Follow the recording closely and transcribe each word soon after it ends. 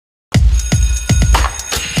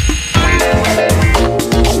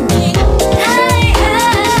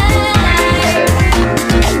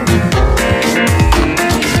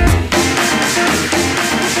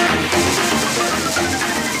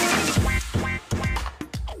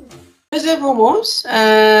first and foremost,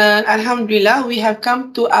 Alhamdulillah, we have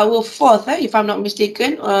come to our fourth, if I'm not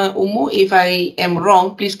mistaken, if I am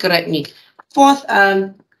wrong, please correct me. Fourth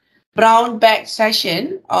brown bag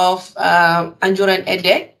session of Anjuran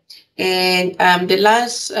EdTech. And the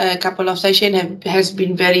last couple of sessions has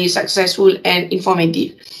been very successful and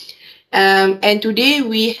informative. And today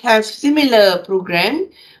we have similar program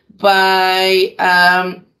but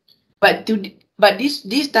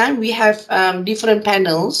this time we have different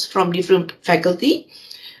panels from different faculty.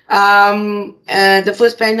 The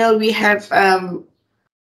first panel we have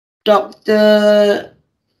Dr.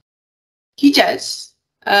 Hijaz.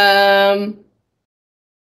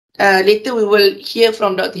 Later we will hear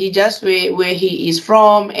from Dr. Hijaz where he is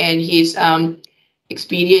from and his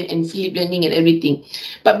experience in flip learning and everything.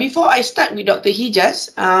 But before I start with Dr. Hijaz,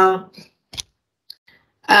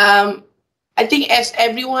 I think as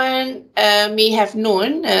everyone may have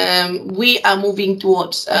known, we are moving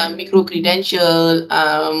towards micro-credential,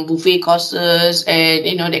 buffet courses,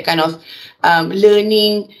 and that kind of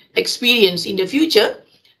learning experience in the future.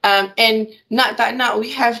 And not,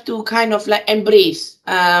 we have to kind of like embrace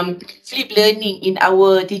flip learning in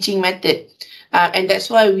our teaching method. And that's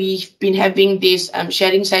why we've been having this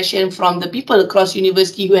sharing session from the people across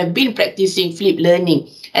university who have been practicing flip learning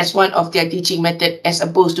as one of their teaching method as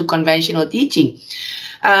opposed to conventional teaching.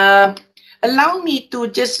 Allow me to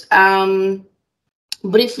just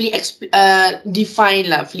briefly define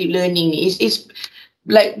flip learning. It's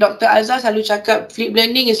like Dr. Azhar selalu cakap, flip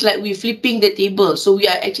learning is like we flipping the table. So we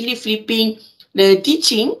are actually flipping the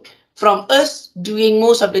teaching from us doing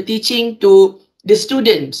most of the teaching to the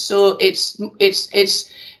students. So it's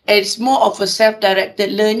more of a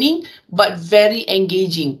self-directed learning, but very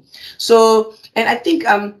engaging. So, and I think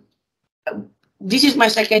this is my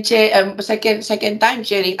second time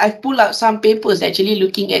sharing. I've pulled out some papers actually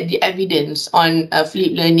looking at the evidence on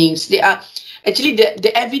flip learnings. They are actually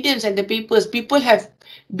the evidence and the papers, people have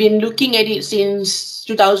been looking at it since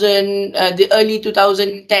 2000, the early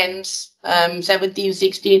 2010s, 17,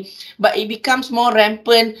 16, but it becomes more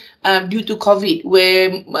rampant due to COVID,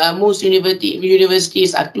 where most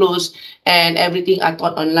universities are closed and everything are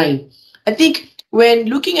taught online. I think when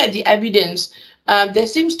looking at the evidence, there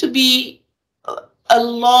seems to be a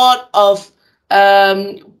lot of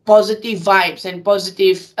positive vibes and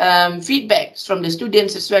positive feedbacks from the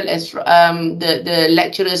students as well as the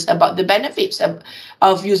lecturers about the benefits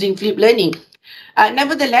of using flip learning.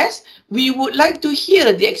 Nevertheless, we would like to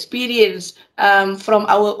hear the experience from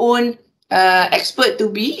our own expert to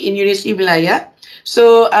be in University Malaya.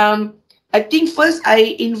 So I think first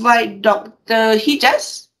I invite Dr.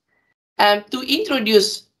 Hijaz to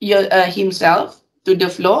introduce himself to the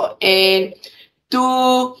floor and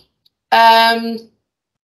to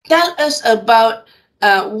tell us about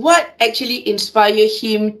what actually inspired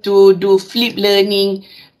him to do flip learning.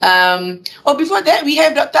 Before that, we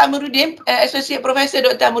have Dr. Amirrudin, Associate Professor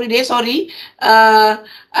Dr. Amirrudin. Sorry,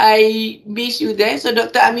 I missed you there. So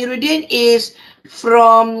Dr. Amirrudin is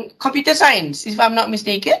from Computer Science, if I'm not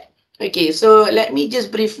mistaken. Okay, so let me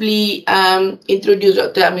just briefly introduce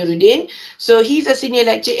Dr. Amirrudin. So he's a senior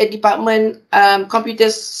lecturer at Department Computer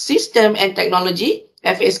System and Technology,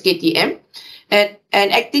 FSKTM, and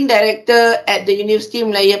acting director at the University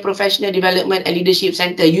Malaya Professional Development and Leadership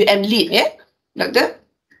Center, UMLEAD, yeah, Doctor?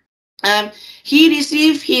 He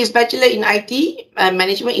received his Bachelor in IT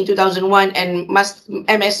Management in 2001 and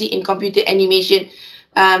MSc in Computer Animation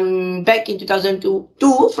back in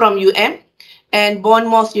 2002 from UM and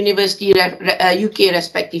Bournemouth University, UK,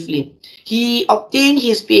 respectively. He obtained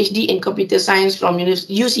his PhD in Computer Science from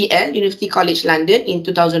UCL, University College London, in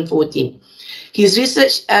 2014. His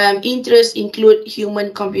research interests include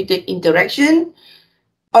human-computer interaction,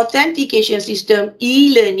 authentication system,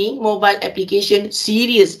 e-learning, mobile application,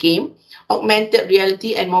 serious game, augmented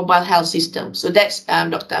reality, and mobile health system. So that's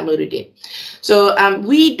Dr. Amirrudin. So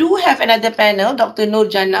we do have another panel, Dr.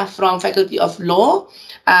 Jaanah from Faculty of Law,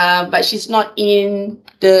 but she's not in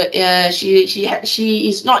the she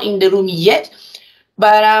is not in the room yet.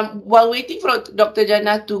 But while waiting for Dr.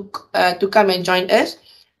 Jaanah to come and join us,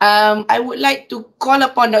 I would like to call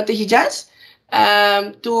upon Dr. Hijaz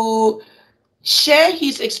to share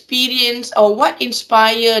his experience or what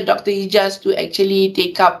inspired Dr. Hijaz to actually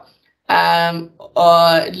take up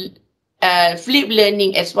flip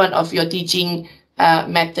learning as one of your teaching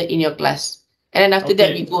method in your class. And then after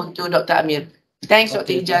that, we go to Dr. Amir. Thanks,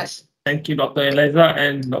 Dr. Hijaz. Thank you, Dr. Eliza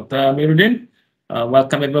and Dr. Amirrudin.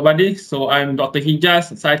 Welcome, everybody. So I'm Dr.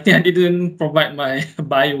 Hijaz. So I think I didn't provide my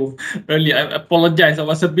bio earlier. I apologize. I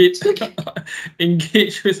was a bit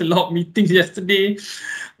engaged with a lot of meetings yesterday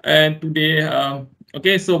and today.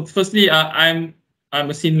 Okay, so firstly, I'm I'm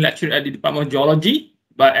a senior lecturer at the Department of Geology,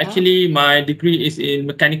 but actually my degree is in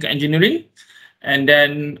mechanical engineering, and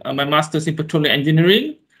then my master's in petroleum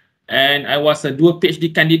engineering, and I was a dual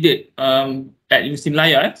PhD candidate at University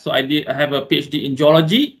Malaya. So I have a PhD in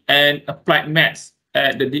geology and applied maths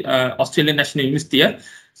at the Australian National University.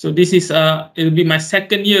 So this is it'll be my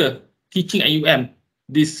second year teaching at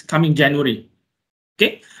this coming January.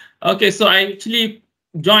 Okay, so I actually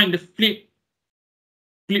joined the flip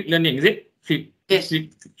learning, is it?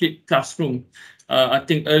 Flip classroom. I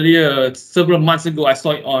think earlier, several months ago, I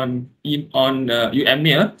saw it on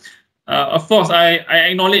UMA. Of course, I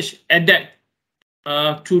acknowledge EdTech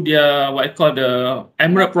through their what I call the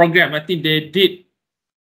Emerald program. I think they did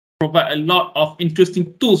provide a lot of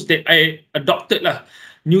interesting tools that I adopted lah.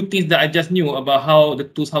 New things that I just knew about how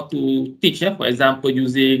to teach. For example,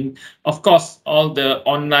 using, of course, all the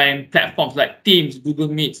online platforms like Teams, Google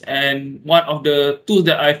Meets, and one of the tools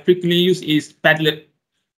that I frequently use is Padlet.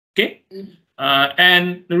 Okay,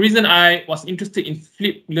 and the reason I was interested in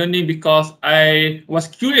flip learning because I was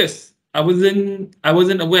curious. I wasn't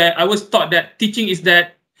aware. I was taught teaching is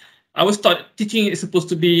supposed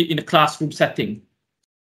to be in a classroom setting.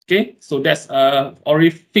 Okay, so that's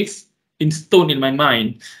already fixed in stone in my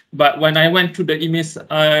mind. But when I went through the emails,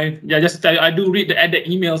 just to tell you, I do read the edit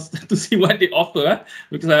emails to see what they offer,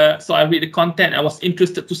 because so I read the content. I was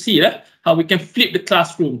interested to see how we can flip the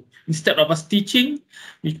classroom. Instead of us teaching,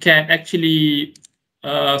 we can actually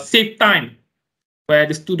save time where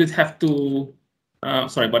the students have to,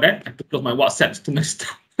 sorry about that, I have to close my WhatsApp to my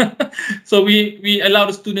stuff. So we allow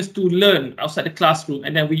the students to learn outside the classroom,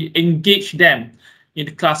 and then we engage them in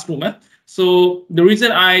the classroom. So the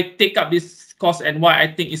reason I take up this course and why I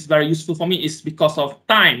think it's very useful for me is because of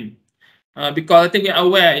time. Because I think we are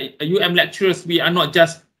aware, lecturers, we are not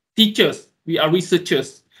just teachers, we are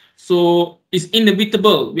researchers. So it's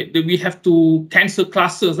inevitable. We have to cancel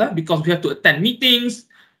classes because we have to attend meetings,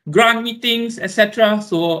 grant meetings, etc.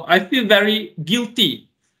 So I feel very guilty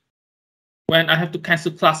when I have to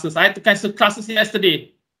cancel classes. I had to cancel classes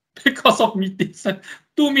yesterday because of meetings,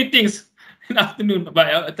 2 meetings. In the afternoon, but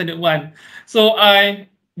I attended one. So I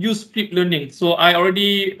use flip learning. So I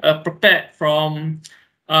already prepared from,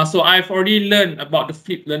 so I've already learned about the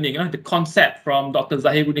flip learning, the concept from Dr.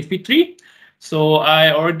 Zahiruddin Fitri. So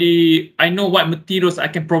I know what materials I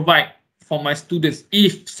can provide for my students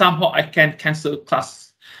if somehow I can cancel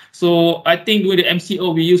class. So I think with the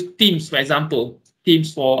MCO, we use Teams, for example,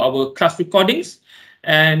 Teams for our class recordings.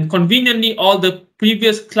 And conveniently, all the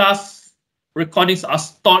previous class recordings are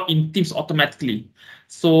stored in Teams automatically.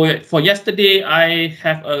 So for yesterday, I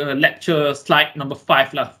have a lecture slide number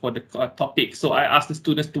 5 for the topic. So I asked the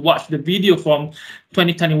students to watch the video from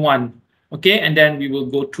 2021. Okay, and then we will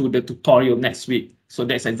go through the tutorial next week. So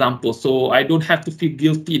that's an example. So I don't have to feel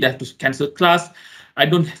guilty that to cancel class. I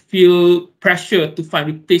don't feel pressure to find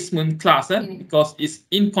replacement class because it's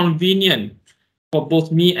inconvenient for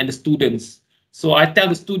both me and the students. So I tell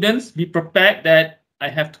the students, be prepared that I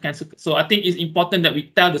have to cancel. So I think it's important that we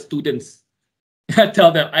tell the students.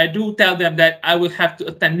 I do tell them that I will have to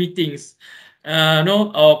attend meetings,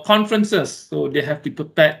 or conferences. So they have to be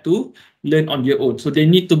prepared to learn on their own. So they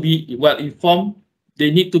need to be well informed. They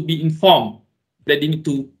need to be informed that they need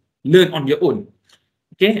to learn on their own.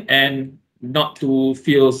 Okay, and not to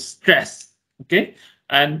feel stressed. Okay,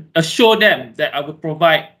 and assure them that I will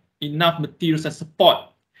provide enough materials and support.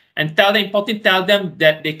 And tell them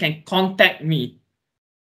that they can contact me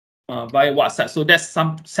via WhatsApp. So that's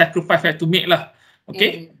some sacrifice I have to make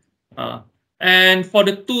Okay. And for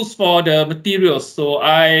the tools for the materials, so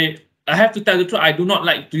I have to tell the truth, I do not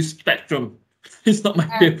like to use Spectrum. It's not my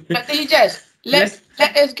favorite. Dr. Hijaz, let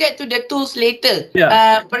us get to the tools later.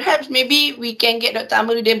 Perhaps maybe we can get Dr.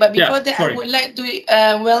 Amirrudin, but before that, I would like to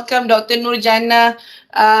welcome Dr. Jaanah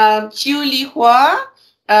Chiu Li Hua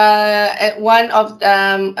at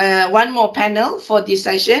one more panel for this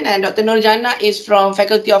session, and Dr. Jaanah is from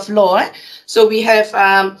Faculty of Law. So we have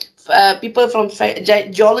people from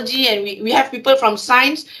geology, and we have people from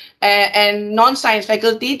science and non-science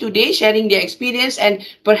faculty today sharing their experience, and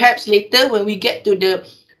perhaps later when we get to the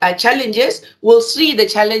challenges, we'll see the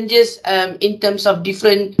challenges in terms of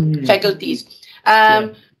different faculties.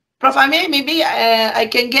 Prof. Amir, maybe I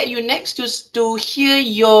can get you next to hear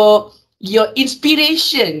your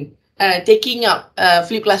inspiration taking up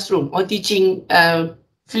flip classroom or teaching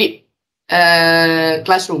flip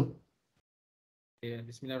classroom.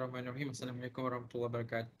 Bismillahirrahmanirrahim. Assalamualaikum warahmatullahi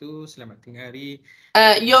wabarakatuh. Selamat tengah hari.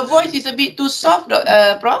 Your voice is a bit too soft,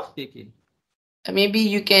 Prof. Okay. Maybe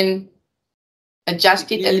you can adjust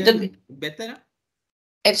it a little bit. Better?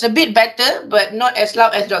 It's a bit better, but not as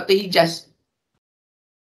loud as Dr. Hijaz.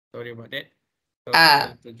 Sorry about that. So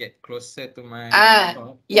I'm going to get closer to my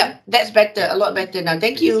laptop. Yeah, that's better, a lot better now.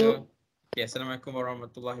 Thank Okay, you. so, Assalamualaikum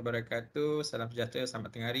warahmatullahi wabarakatuh. Salam sejahtera, selamat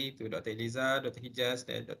tengah hari to Dr. Eliza, Dr. Hijaz,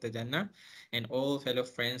 dan Dr. Jaanah, and all fellow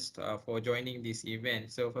friends for joining this event.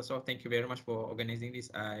 So first of all, thank you very much for organizing this.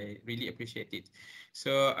 I really appreciate it.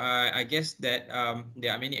 So I guess that there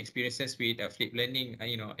are many experiences with flip learning,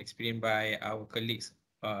 experienced by our colleagues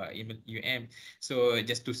in UM. So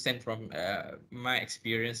just to send from my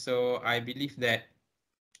experience, so I believe that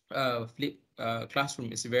flip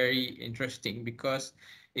classroom is very interesting because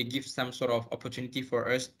it gives some sort of opportunity for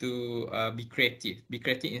us to be creative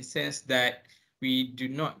in the sense that we do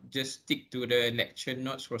not just stick to the lecture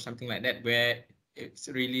notes or something like that, where it's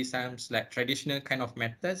really sounds like traditional kind of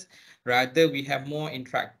methods. Rather, we have more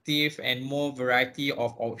interactive and more variety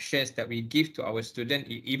of options that we give to our student,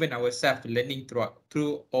 even ourselves, learning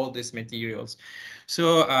through all these materials.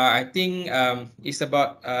 So I think it's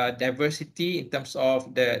about diversity in terms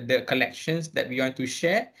of the collections that we want to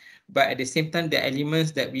share, but at the same time, the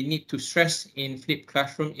elements that we need to stress in flipped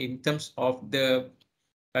classroom in terms of the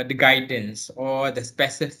guidance or the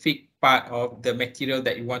specific part of the material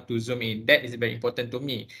that you want to zoom in. That is very important to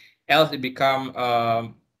me. Else it become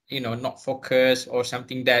not focused or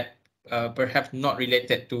something that perhaps not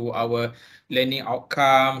related to our learning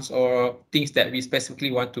outcomes or things that we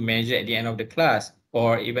specifically want to measure at the end of the class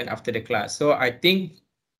or even after the class. So I think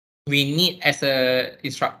we need, as a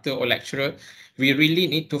instructor or lecturer, we really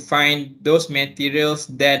need to find those materials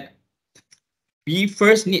that we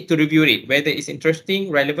first need to review it, whether it's interesting,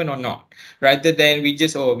 relevant or not, rather than we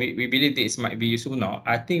just, we believe this might be useful now.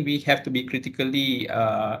 I think we have to be critically,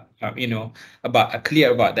 clear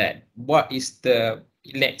about that. What is the,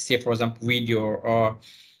 let's say, for example, video or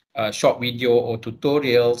short video or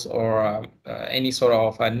tutorials or any sort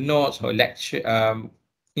of notes or lecture,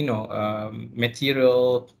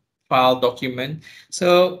 material file document.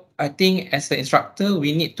 So I think as an instructor,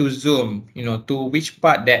 we need to zoom, to which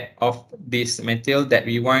part that of this material that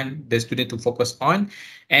we want the student to focus on,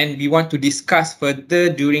 and we want to discuss further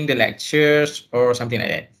during the lectures or something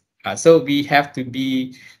like that. So we have to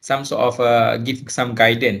be some sort of give some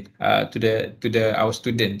guidance to our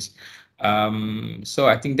students. So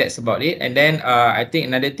I think that's about it. And then I think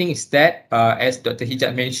another thing is that as Dr.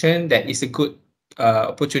 Hijaz mentioned, that is a good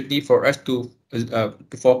opportunity for us to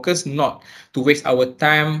focus, not to waste our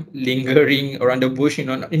time lingering around the bush,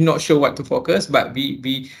 not sure what to focus, but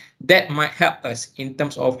we that might help us in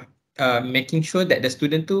terms of making sure that the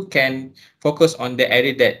student too can focus on the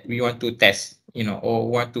area that we want to test, or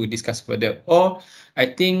want to discuss further. Or I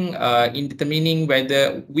think in determining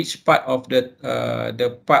whether which part of the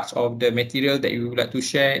parts of the material that you would like to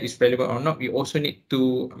share is relevant or not, we also need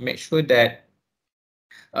to make sure that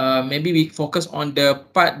maybe we focus on the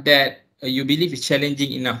part that you believe is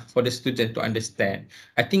challenging enough for the student to understand.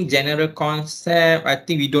 I think general concept, I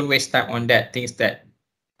think we don't waste time on that, things that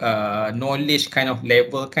knowledge kind of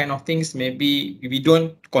level kind of things, maybe we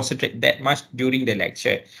don't concentrate that much during the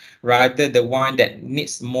lecture. Rather, the one that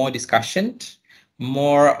needs more discussion,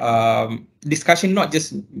 discussion, not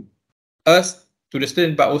just us to the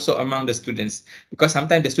student, but also among the students, because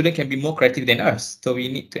sometimes the student can be more creative than us. So we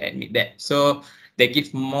need to admit that. So they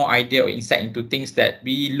give more idea or insight into things that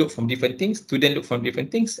we look from different things, students look from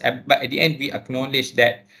different things, but at the end, we acknowledge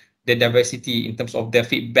that the diversity in terms of their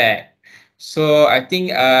feedback. So I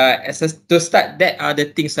think to start, that are the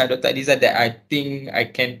things, Dr. Eliza, that I think I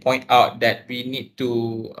can point out that we need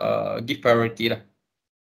to give priority.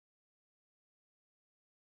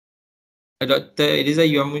 Dr. Eliza,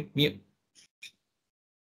 you are mute.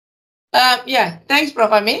 Yeah, thanks,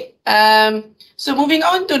 Prof. Amir. So moving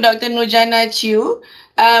on to Dr. Nurjana Chew,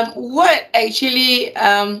 what actually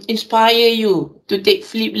inspire you to take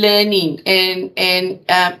flip learning and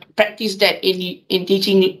practice that in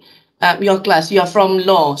teaching your class? You are from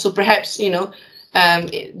law, so perhaps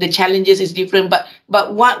the challenges is different. But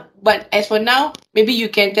as for now, maybe you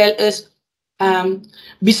can tell us.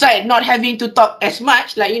 Besides not having to talk as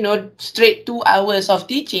much, like straight 2 hours of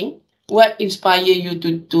teaching, what inspire you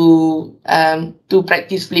to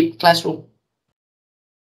practice flipped classroom?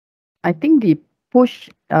 I think the push,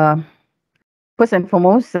 first and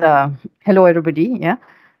foremost, hello everybody. Yeah,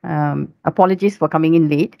 apologies for coming in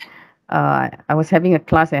late. I was having a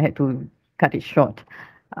class, I had to cut it short.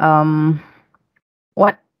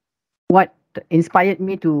 What inspired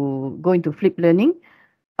me to go into flip learning?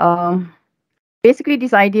 Basically,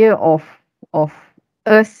 this idea of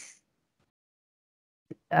us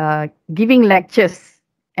giving lectures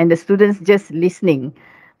and the students just listening.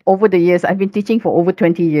 Over the years, I've been teaching for over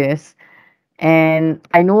 20 years, and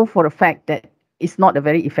I know for a fact that it's not a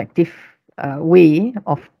very effective way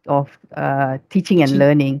of teaching and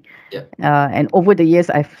learning. Yeah. And over the years,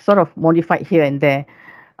 I've sort of modified here and there.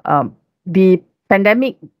 The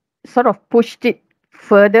pandemic sort of pushed it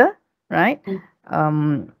further, right?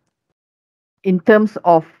 In terms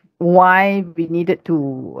of why we needed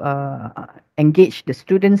to engage the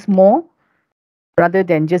students more rather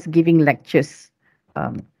than just giving lectures.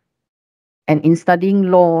 And in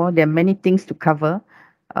studying law, there are many things to cover,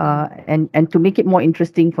 and to make it more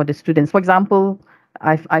interesting for the students. For example,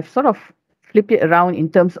 I've sort of flipped it around in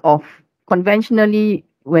terms of conventionally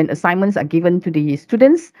when assignments are given to the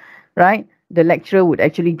students, right? The lecturer would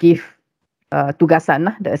actually give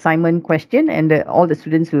tugasan, the assignment question, and all the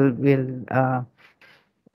students will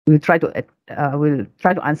try to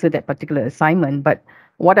answer that particular assignment. But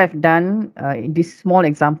what I've done in this small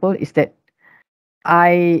example is that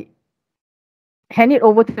I hand it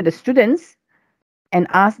over to the students and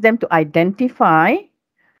ask them to identify.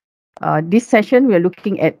 This session, we are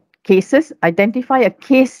looking at cases. Identify a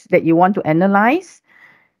case that you want to analyze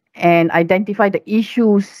and identify the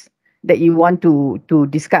issues that you want to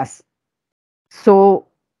discuss. So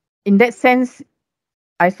in that sense,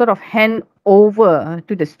 I sort of hand over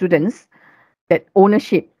to the students that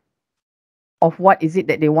ownership of what is it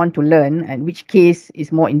that they want to learn and which case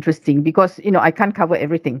is more interesting, because I can't cover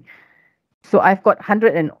everything. So I've got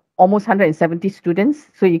almost 170 students.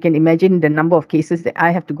 So you can imagine the number of cases that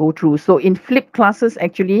I have to go through. So in flipped classes,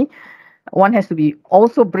 actually, one has to be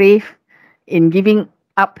also brave in giving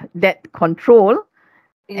up that control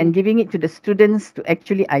and giving it to the students to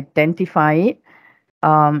actually identify it.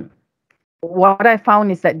 What I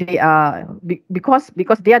found is that they are, because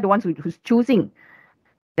they are the ones who's choosing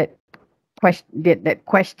that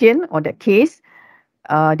question or that case,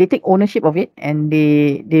 they take ownership of it and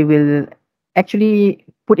they will actually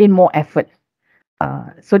put in more effort.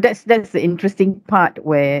 So that's the interesting part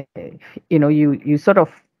where you sort of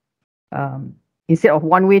instead of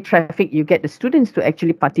one-way traffic, you get the students to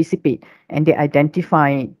actually participate and they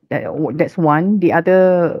identify that. That's one. The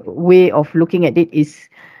other way of looking at it is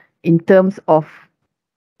in terms of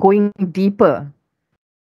going deeper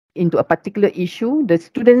into a particular issue. The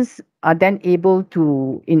students are then able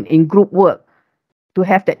to, in group work, to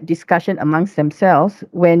have that discussion amongst themselves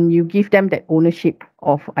when you give them that ownership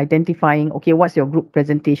of identifying, okay, what's your group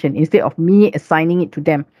presentation, instead of me assigning it to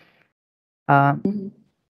them.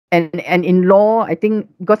 And in law, I think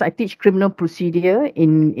because I teach criminal procedure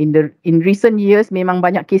in recent years, memang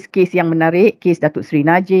banyak kes-kes yang menarik, kes Datuk Seri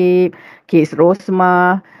Najib, kes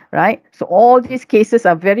Rosmah, right? So all these cases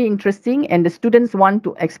are very interesting and the students want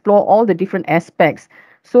to explore all the different aspects.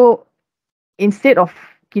 So instead of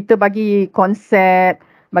kita bagi konsep,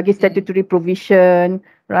 bagi statutory provision,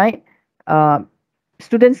 right?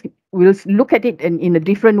 Students will look at it in a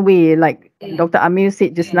different way. Like Dr. Amir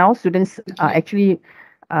said just now, students are actually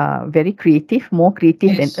very creative, more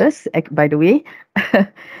creative than us, by the way,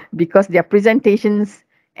 because their presentations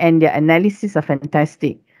and their analysis are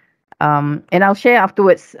fantastic. And I'll share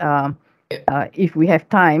afterwards, if we have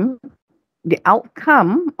time, the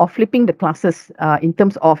outcome of flipping the classes in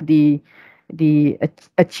terms of the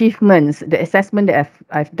achievements, the assessment that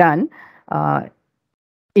I've done.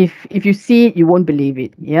 If you see it, you won't believe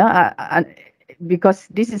it. Yeah, because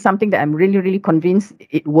this is something that I'm really convinced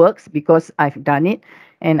it works because I've done it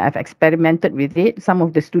and I've experimented with it. Some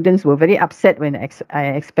of the students were very upset when I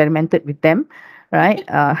experimented with them, right?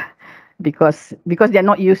 Because they're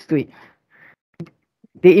not used to it.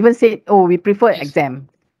 They even said, "Oh, we prefer exam.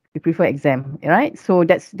 We prefer exam," right? So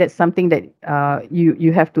that's something that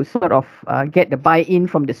you have to sort of get the buy-in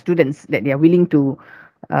from the students that they are willing to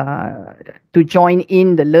join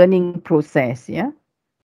in the learning process. Yeah,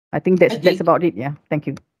 I think that's about it. Yeah, thank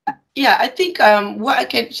you. Yeah, I think what I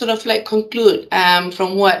can sort of like conclude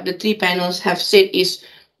from what the three panels have said is,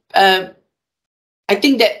 I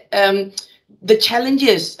think that the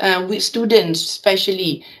challenges with students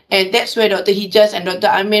especially, and that's where Dr. Hijaz and Dr.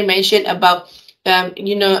 Amir mentioned about,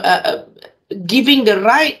 giving the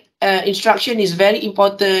right instruction is very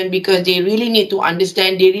important because they really need to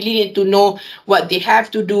understand, they really need to know what they have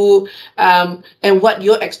to do and what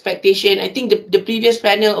your expectation. I think the previous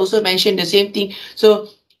panel also mentioned the same thing. So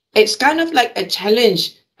it's kind of like a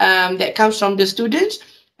challenge that comes from the students.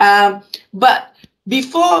 But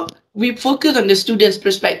before we focus on the students'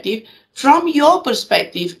 perspective, from your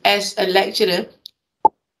perspective as a lecturer,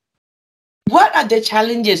 what are the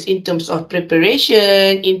challenges in terms of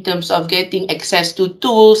preparation, in terms of getting access to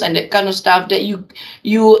tools and that kind of stuff that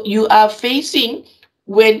you are facing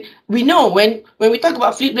when we know when we talk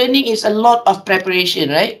about flip learning, it's a lot of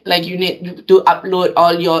preparation, right? Like you need to upload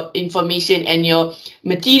all your information and your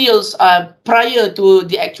materials prior to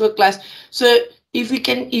the actual class. So if you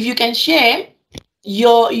can share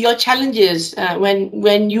your challenges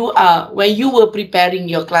when you were preparing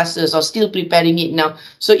your classes or still preparing it now.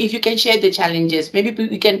 So if you can share the challenges, maybe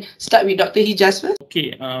we can start with Dr. Hijaz first.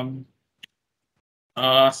 Okay.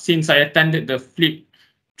 Since I attended the flip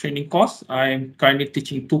training course, I'm currently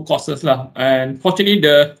teaching 2 courses lah. And fortunately,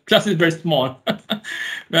 the class is very small,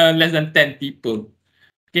 less than 10 people.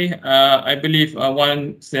 Okay. I believe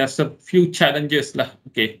there's a few challenges lah.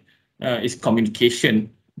 Okay. Is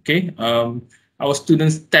communication. Okay. Our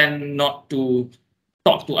students tend not to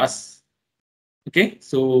talk to us. Okay,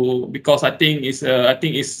 so because I think it's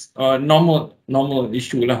a normal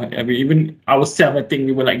issue lah. I mean, even ourselves, I think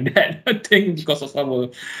we were like that. I think because of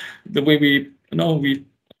the way we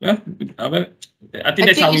I think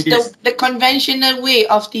that's how it's it is. the conventional way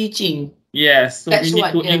of teaching. Yes, so we need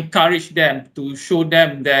to encourage them, to show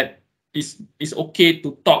them that it's okay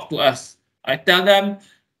to talk to us. I tell them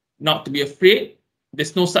not to be afraid.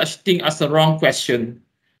 There's no such thing as a wrong question.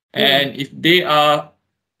 And if they are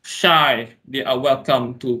shy, they are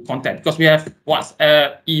welcome to contact, because we have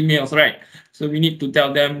WhatsApp, emails, right? So we need to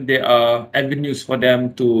tell them there are avenues for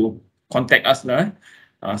them to contact us.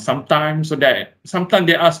 Sometimes there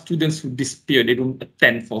are students who disappear, they don't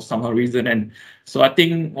attend for some reason. And so I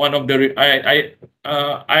think one of the,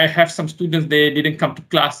 I have some students, they didn't come to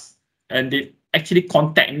class and they actually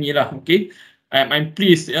contact me lah. Okay. I'm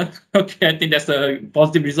pleased. Yeah. Okay, I think that's a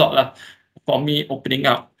positive result for me opening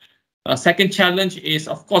up. Second challenge is,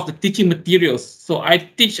 of course, the teaching materials. So I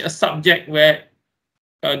teach a subject where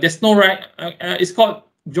there's no right. It's called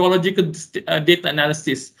geological data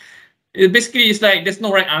analysis. Basically, it's like there's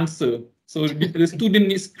no right answer. So the student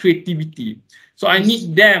needs creativity. So I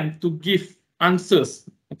need them to give answers.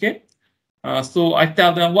 Okay. So I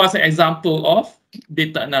tell them what's an example of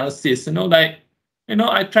data analysis.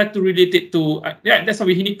 I try to relate it to, that's how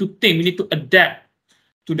we need to think. We need to adapt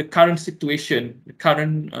to the current situation, the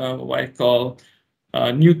current, what I call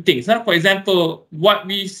new things. For example, what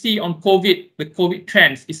we see on COVID, the COVID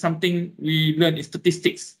trends is something we learn in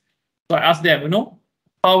statistics. So I ask them,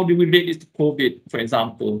 how do we relate it to COVID, for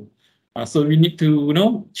example? So we need to,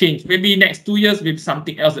 change. Maybe next 2 years, maybe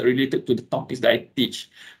something else that related to the topics that I teach.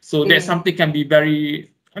 So that something can be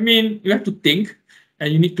very, you have to think. And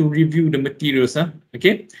you need to review the materials,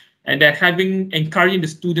 okay? And then encouraging the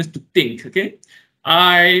students to think, okay?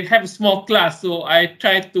 I have a small class, so I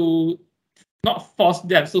try to not force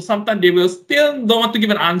them. So sometimes they will still don't want to give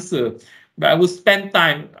an answer, but I will spend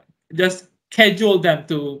time, just casual them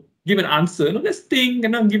to give an answer. Just think,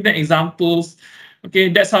 give them examples. Okay,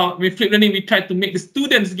 that's how with flip learning, we try to make the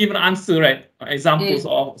students give an answer, right? Examples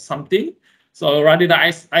of something. So rather than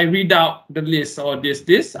I read out the list or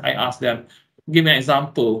this, I ask them, give me an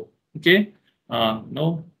example, okay?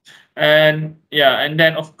 And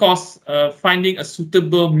then of course, finding a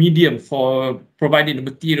suitable medium for providing the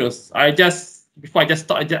materials. I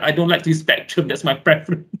don't like to use Spectrum. That's my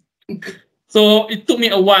preference. So it took me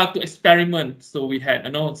a while to experiment. So we had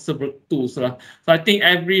several tools. So I think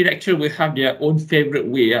every lecturer will have their own favorite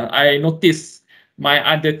way. I noticed my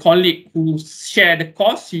other colleague who shared the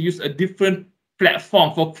course, she used a different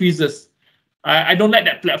platform for quizzes. I don't like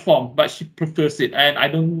that platform, but she prefers it, and I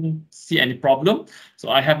don't see any problem. So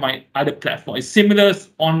I have my other platform. It's similar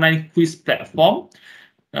online quiz platform.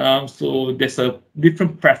 So there's a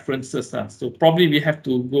different preferences. So probably we have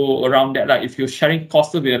to go around that. Like if you're sharing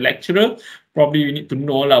courses with a lecturer, probably you need to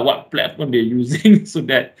know what platform they're using, so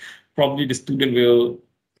that probably the student will,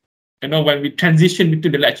 when we transition into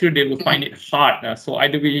the lecturer, they will find it hard. So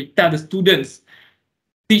either we tell the students,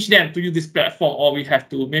 teach them to use this platform, or we have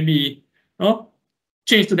to maybe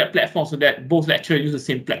change to that platform so that both lecturers use the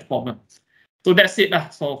same platform. So that's it.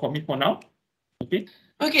 So for me for now. Okay.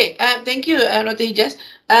 Okay. Thank you, Dr. Hijaz.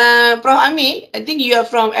 Prof. Amir, I think you are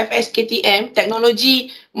from FSKTM.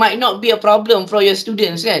 Technology might not be a problem for your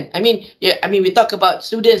students, kan? We talk about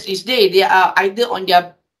students these days. They are either on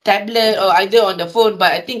their tablet or either on the phone.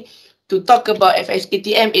 But I think to talk about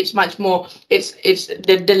FSKTM, it's much more. It's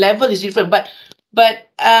the level is different. But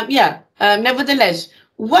nevertheless,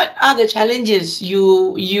 what are the challenges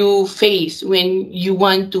you face when you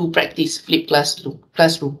want to practice flipped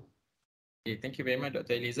classroom? Okay, thank you very much,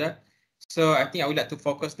 Dr. Eliza. So I think I would like to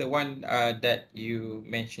focus the one that you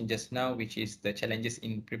mentioned just now, which is the challenges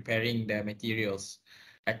in preparing the materials.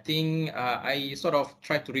 I think I sort of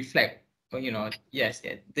try to reflect. Yes,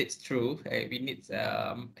 that's true. We need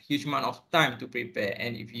a huge amount of time to prepare,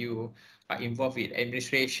 and if you are involved with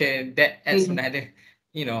administration, that adds another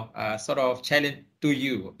sort of challenge to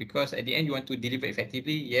you, because at the end you want to deliver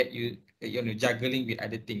effectively, yet juggling with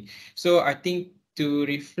other things. So I think to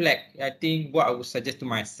reflect, I think what I would suggest to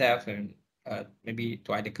myself and maybe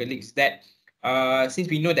to other colleagues, that since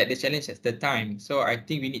we know that the challenge is the time, so I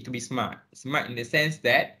think we need to be smart in the sense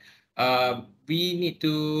that we need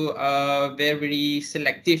to very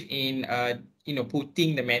selective in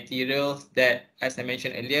putting the materials that, as I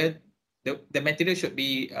mentioned earlier, the material should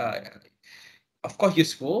be of course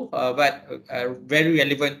useful, but very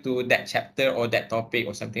relevant to that chapter or that topic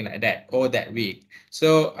or something like that, or that week.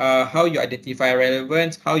 So how you identify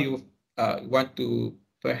relevance, how you want to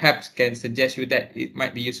perhaps can suggest you that it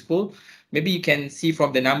might be useful. Maybe you can see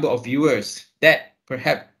from the number of viewers that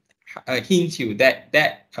perhaps hints you that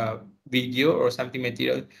video or something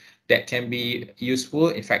material that can be useful,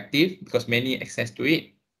 effective, because many access to it.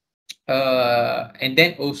 And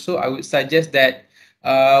then also I would suggest that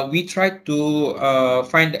we try to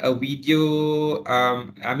find a video,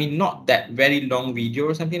 I mean, not that very long video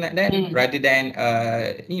or something like that, rather than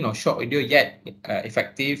short video yet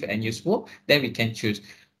effective and useful, then we can choose.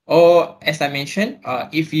 Or as I mentioned,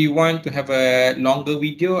 if you want to have a longer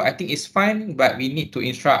video, I think it's fine, but we need to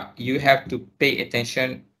instruct. You have to pay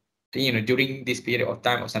attention, during this period of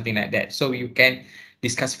time or something like that. So you can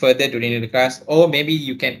discuss further during the class, or maybe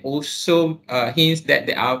you can also hint that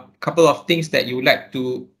there are a couple of things that you would like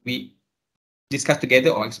to we discuss together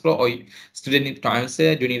or explore, or student need to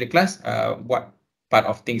answer during the class. What part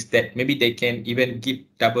of things that maybe they can even give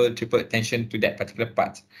double, triple attention to that particular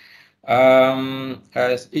part.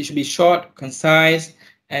 It should be short, concise,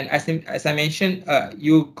 and as I mentioned,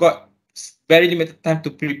 you got very limited time to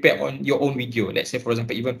prepare on your own video. Let's say, for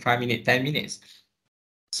example, even 5 minutes, 10 minutes.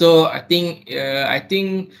 So I think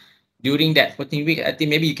during that 14 week, I think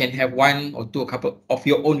maybe you can have one or two, a couple of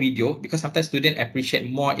your own video, because sometimes students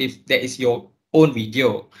appreciate more if that is your own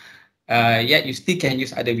video. Yet you still can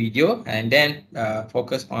use other video, and then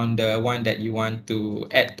focus on the one that you want to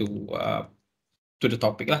add to the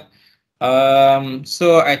topic lah.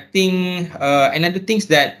 So I think another things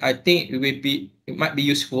that I think it might be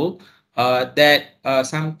useful, that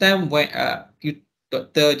sometimes when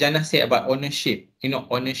Dr. Jaanah said about ownership,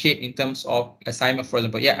 ownership in terms of assignment, for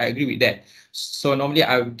example. Yeah, I agree with that. So normally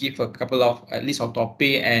I would give a couple of list of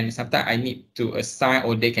topic, and sometimes I need to assign,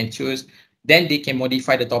 or they can choose. Then they can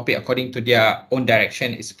modify the topic according to their own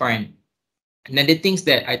direction. It's fine. And then the things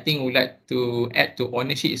that I think we like to add to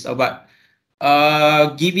ownership is about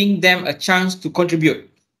giving them a chance to contribute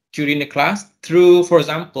during the class through, for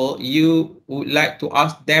example, you would like to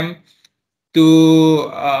ask them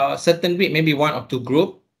to certain week, maybe one or two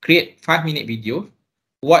group, create 5-minute video,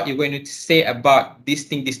 what you're going to say about this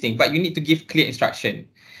thing, but you need to give clear instruction.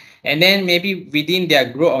 And then maybe within their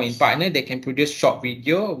group or in partner, they can produce short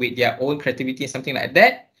video with their own creativity, something like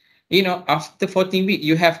that. After 14 weeks,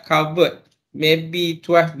 you have covered maybe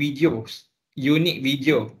 12 videos, unique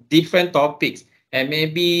video, different topics, and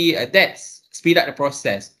maybe that's speed up the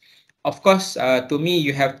process. Of course, to me,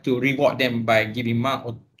 you have to reward them by giving mark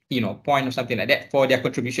or point or something like that for their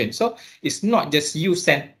contribution. So it's not just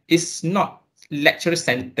it's not lecturer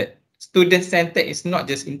centered, student centered. It's not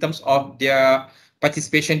just in terms of their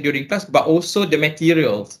participation during class, but also the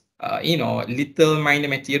materials, little minor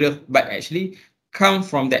material, but actually come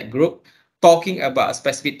from that group, talking about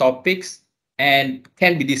specific topics, and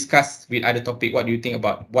can be discussed with other topic. What do you think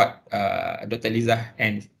about what Dr. Eliza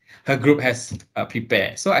and her group has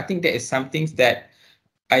prepared? So I think that is something that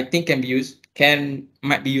I think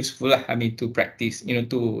might be useful. I mean, to practice,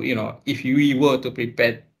 if we were to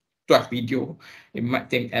prepare 12 video, it might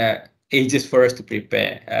take ages for us to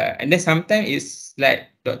prepare. And then sometimes it's like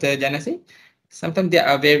Dr. Jaanah said, sometimes they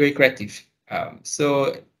are very, very creative.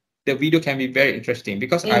 So the video can be very interesting,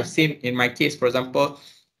 because I've seen in my case, for example,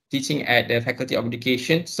 teaching at the Faculty of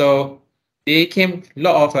Education. So they came a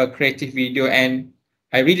lot of creative video, and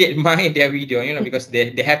I really admire their video, because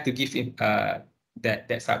they have to give in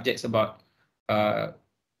that subjects about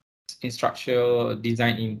instructional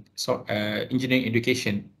design in engineering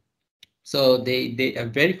education. So they are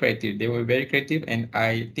very creative. They were very creative, and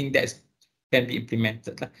I think that can be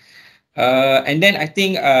implemented. And then I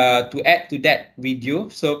think to add to that video,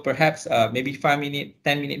 so perhaps maybe 5-minute,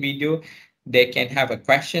 10-minute video, they can have a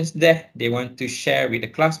questions there they want to share with the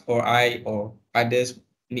class, or I or others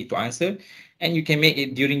need to answer, and you can make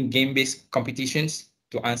it during game-based competitions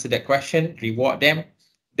to answer that question, reward them.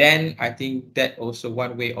 Then I think that also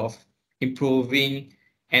one way of improving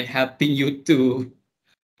and helping you to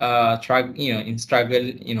struggle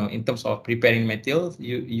in terms of preparing materials.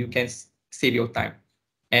 You can save your time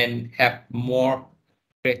and have more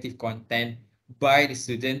creative content by the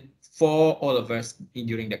student for all of us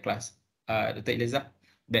during the class. Dr. Eliza,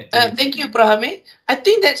 back to you. Thank you, Prof. Hamid. I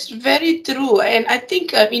think that's very true. And I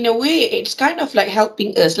think in a way, it's kind of like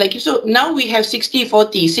helping us. Like, so now we have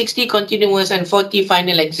 60-40, 60 continuous and 40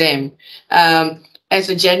 final exam. As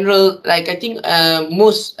a general, like I think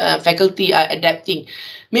most faculty are adapting.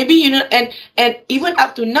 Maybe, you know, and even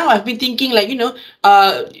up to now, I've been thinking like, you know,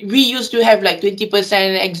 we used to have like 20%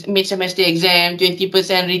 mid-semester exam, 20%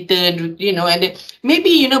 written, you know, and then maybe,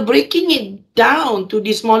 you know, breaking it down to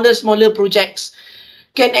the smaller projects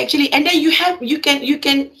can actually, and then you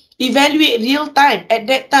can evaluate real time at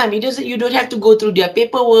that time. You don't have to go through their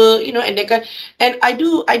paperwork, you know, and I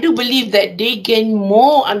do believe that they gain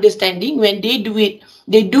more understanding when they do it.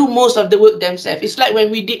 They do most of the work themselves. It's like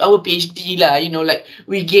when we did our PhD lah, you know, like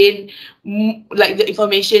we gain like the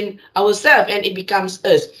information ourselves and it becomes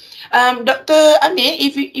us. Dr. Amir,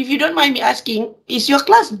 if you don't mind me asking, is your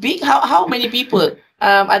class big? How many people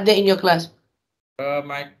are there in your class?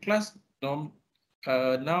 My class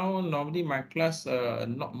now normally my class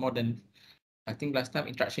not more than, I think last time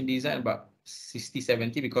interaction design about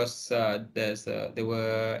 60-70 because there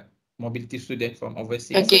were mobility students from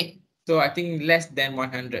overseas. Okay. So I think less than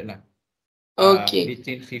 100 lah. Okay.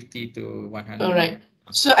 Between 50 to 100. All right.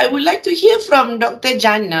 So I would like to hear from Dr.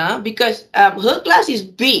 Jaanah because her class is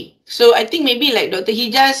big. So I think maybe like Dr.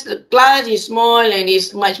 Hijaz, the class is small and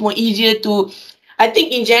it's much more easier to, I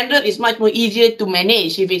think in general it's much more easier to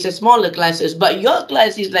manage if it's a smaller classes. But your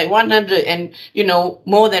class is like 100 and, you know,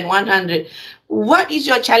 more than 100. What is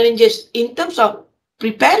your challenges in terms of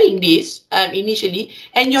preparing this initially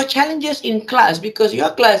and your challenges in class, because your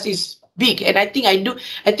class is big and I think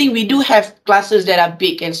we do have classes that are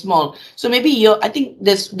big and small. So maybe I think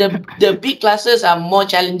the big classes are more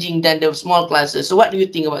challenging than the small classes. So what do you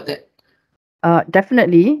think about that?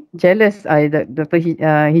 Definitely jealous. The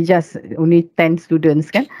Hijaz only 10 students,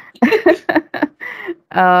 kan?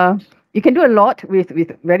 You can do a lot with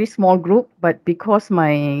very small group, but because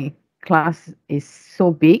my class is so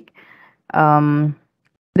big,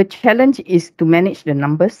 the challenge is to manage the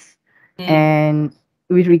numbers and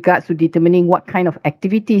with regards to determining what kind of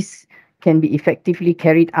activities can be effectively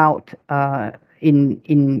carried out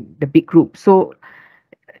in the big group. So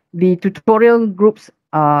the tutorial groups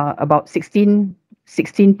are about 16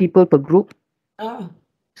 people per group. Oh.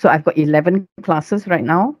 So I've got 11 classes right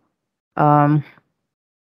now.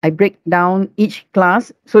 I break down each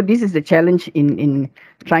class. So this is the challenge in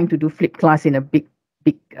trying to do flipped class in a big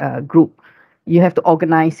group. You have to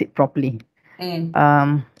organize it properly.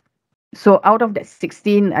 So out of that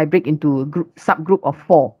 16, I break into a subgroup of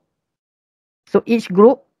 4. So each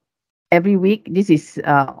group, every week, this is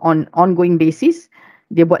on ongoing basis,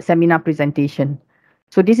 they buat seminar presentation.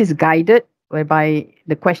 So this is guided, whereby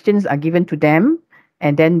the questions are given to them,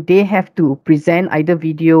 and then they have to present either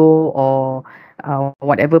video or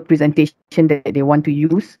whatever presentation that they want to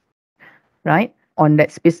use, right? On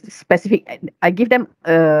that specific, I give them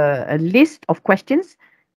a list of questions.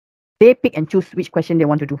 They pick and choose which question they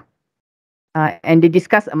want to do. And they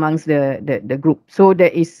discuss amongst the group. So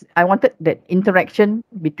I wanted that interaction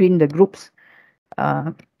between the groups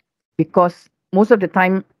because most of the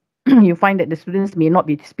time you find that the students may not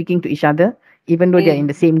be speaking to each other even though they're in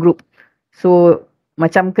the same group. So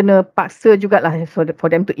macam kena paksa jugalah for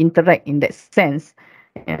them to interact in that sense.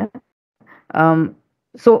 Yeah.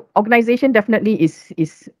 So organization definitely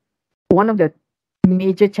is one of the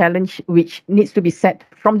major challenge which needs to be set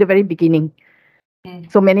from the very beginning.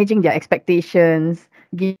 So managing their expectations,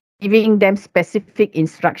 giving them specific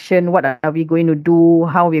instruction, what are we going to do,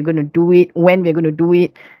 how we're going to do it, when we're going to do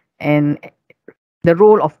it, and the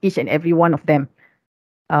role of each and every one of them.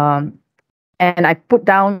 And I put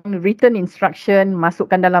down written instruction,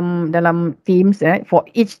 masukkan dalam Teams for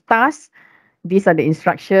each task. These are the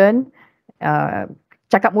instruction.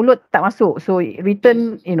 Cakap mulut tak masuk. So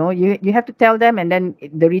written, you have to tell them, and then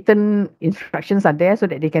the written instructions are there so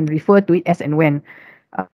that they can refer to it as and when.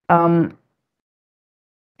 And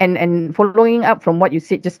following up from what you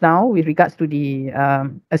said just now with regards to the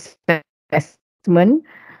assessment,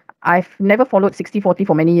 I've never followed 60-40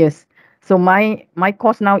 for many years. So my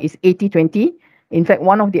course now is 80-20. In fact,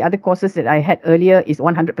 one of the other courses that I had earlier is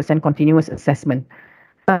 100% continuous assessment.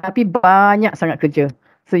 Tapi banyak sangat kerja.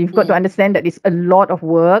 So you've got to understand that it's a lot of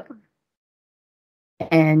work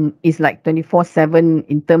and it's like 24/7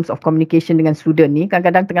 in terms of communication dengan student ni.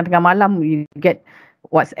 Kadang-kadang tengah-tengah malam you get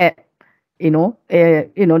WhatsApp,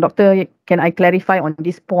 doctor, can I clarify on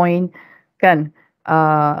this point? Kan?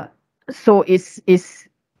 So it's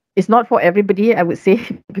not for everybody, I would say,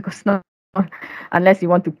 because not unless you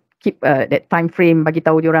want to keep that time frame bagi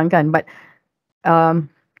tahu diorang kan. But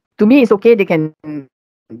to me it's okay, they can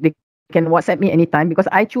can WhatsApp me anytime because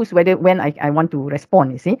I choose when I want to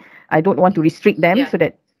respond. You see, I don't want to restrict them so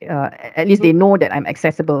that at least they know that I'm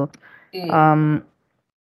accessible.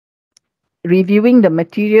 Reviewing the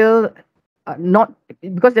material, not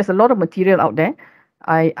because there's a lot of material out there.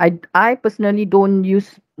 I personally don't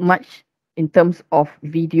use much in terms of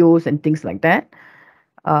videos and things like that.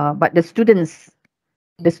 But the students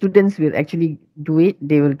will actually do it.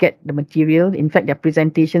 They will get the material. In fact, their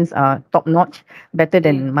presentations are top notch, better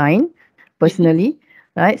than mine personally.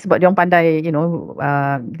 Right? Sebab diorang pandai,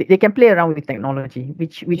 they can play around with technology,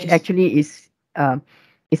 which actually is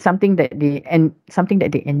something that they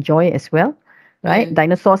enjoy as well. Right?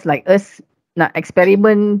 Dinosaurs like us nak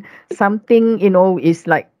experiment something, is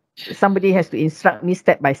like somebody has to instruct me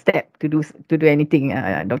step by step to do anything.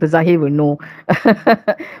 Dr. Zahir will know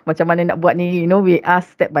macam mana nak buat ni. We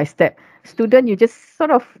ask step by step. Student, you just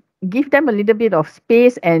sort of give them a little bit of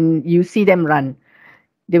space and you see them run.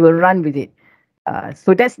 They will run with it.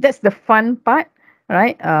 So that's the fun part,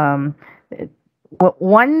 right?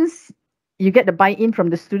 Once you get the buy-in from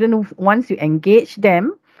the student, once you engage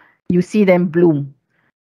them, you see them bloom.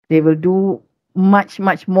 They will do much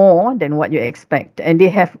more than what you expect, and they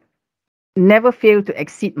have never failed to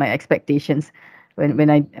exceed my expectations when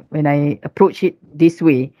I approach it this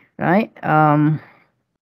way, right?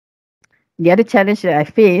 The other challenge that I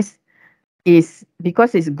face is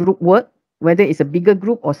because it's group work, whether it's a bigger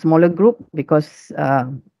group or smaller group, because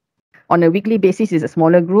on a weekly basis it's a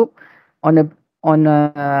smaller group, on a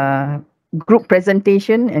group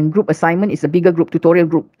presentation and group assignment is a bigger group, tutorial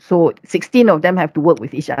group. So 16 of them have to work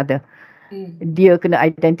with each other. Dia kena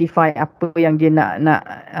identify apa yang dia nak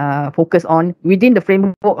focus on within the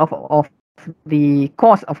framework of the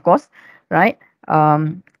course, of course, right?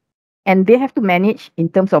 And they have to manage in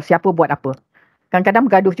terms of siapa buat apa. Kadang-kadang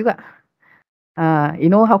bergaduh juga.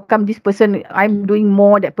 How come this person, I'm doing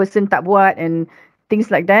more, that person tak buat, and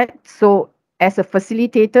things like that. So as a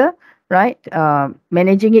facilitator, right,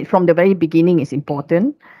 managing it from the very beginning is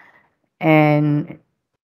important, and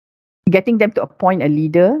getting them to appoint a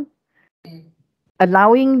leader,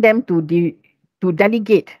 allowing them to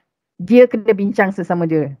delegate. Dia kena bincang sesama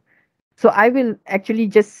dia. So I will actually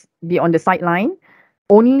just be on the sideline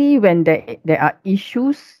only when there are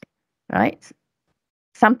issues, right?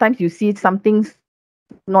 Sometimes you see something's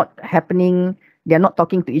not happening, they're not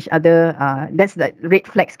talking to each other. That's the red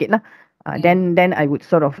flag sikit lah. Then I would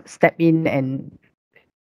sort of step in and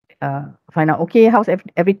find out, okay, how's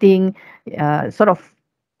everything? Sort of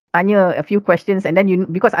tanya a few questions, and then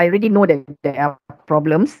because I already know that there are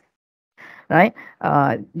problems, right?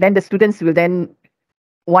 Then the students will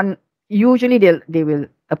usually they will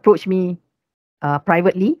approach me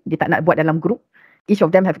privately. Dia tak nak buat dalam group. Each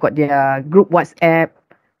of them have got their group WhatsApp.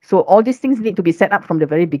 So all these things need to be set up from the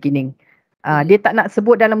very beginning. Dia tak nak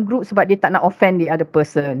sebut dalam group sebab dia tak nak offend the other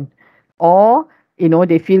person, or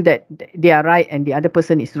they feel that they are right and the other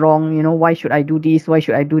person is wrong. Why should I do this? Why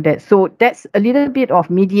should I do that? So that's a little bit of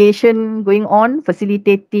mediation going on,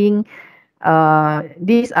 facilitating.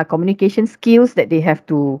 These are communication skills that they have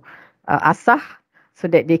to asah so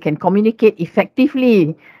that they can communicate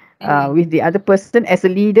effectively with the other person. As a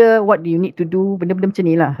leader, what do you need to do? Benda-benda macam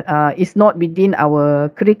ni lah. It's not within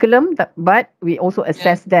our curriculum, but we also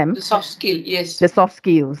assess them. The soft skill, yes. The soft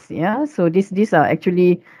skills, yeah. So these are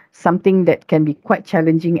actually something that can be quite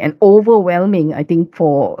challenging and overwhelming, I think,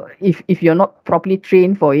 for if you're not properly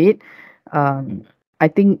trained for it. I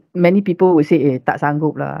think many people will say, tak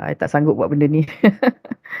sanggup lah, I tak sanggup buat benda ni.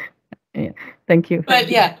 Yeah. Thank you.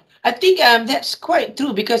 But yeah, I think that's quite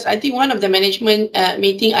true, because I think one of the management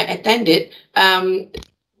meeting I attended,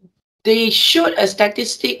 they showed a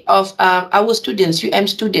statistic of our students, UM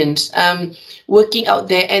students, working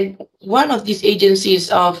out there, and one of these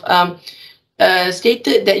agencies of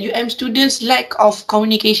stated that UM students lack of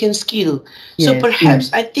communication skill. Yes, so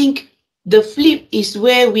perhaps I think the flip is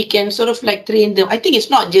where we can sort of like train them. I think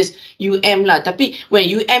it's not just UM lah, tapi when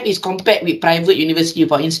UM is compared with private university,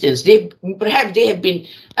 for instance, they have been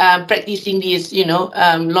practicing this,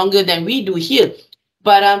 longer than we do here.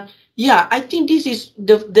 But yeah, I think this is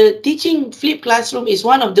the teaching flip classroom is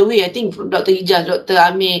one of the way. I think Dr. Hijaz, Dr.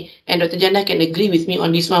 Amir, and Dr. Jaanah can agree with me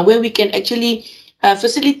on this one, where we can actually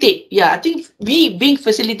facilitate. Yeah, I think we being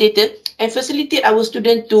facilitated and facilitate our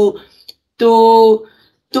student to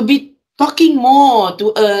be talking more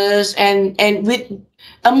to us and with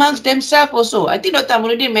amongst themselves also. I think Dr.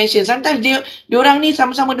 Amirrudin mentioned sometimes diorang ni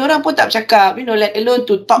sama-sama diorang pun tak bercakap, let alone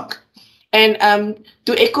to talk. And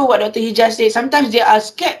to echo what Dr. Hijaz said, sometimes they are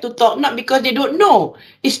scared to talk, not because they don't know.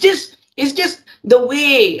 It's just the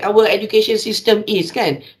way our education system is,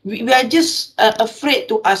 kan? We are just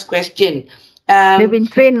afraid to ask questions. They've been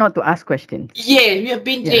trained not to ask questions. Yeah, we have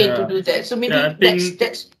been trained to do that. So maybe I think,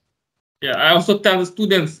 that's I also tell the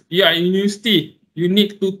students, in university, you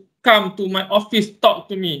need to come to my office, talk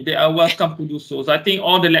to me. They are welcome to do so. So I think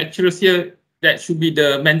all the lecturers here, that should be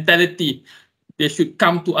the mentality. They should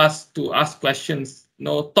come to us to ask questions.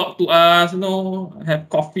 Talk to us, have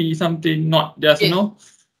coffee, something, not just,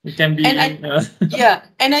 it can be. And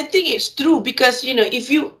and I think it's true because if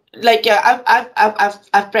you like,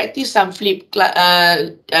 I've practiced some flip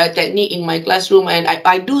technique in my classroom, and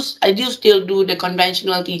I do still do the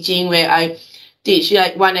conventional teaching where I teach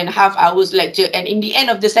like 1.5 hours lecture, and in the end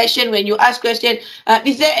of the session, when you ask question,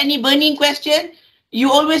 is there any burning question? You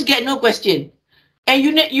always get no question, and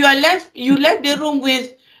you left the room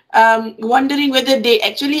with wondering whether they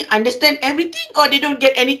actually understand everything or they don't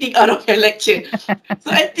get anything out of your lecture.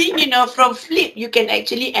 So I think, from flip, you can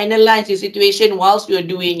actually analyze the situation whilst you're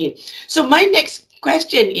doing it. So my next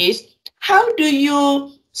question is, how do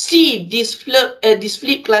you see this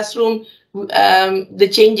flip classroom, the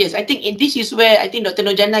changes? I think this is where I think Dr.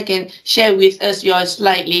 Jaanah can share with us your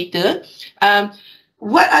slide later.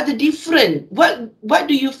 What are the different, what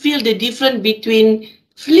do you feel the difference between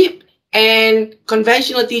flip and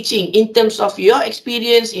conventional teaching in terms of your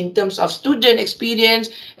experience, in terms of student experience,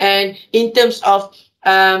 and in terms of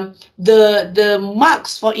the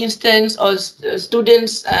marks, for instance, or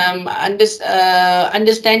students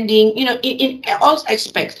understanding, in all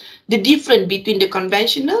aspects, the difference between the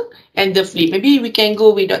conventional and the flip? Maybe we can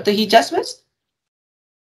go with Dr. Hijaz first.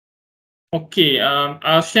 Okay,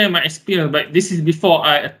 I'll share my experience, but this is before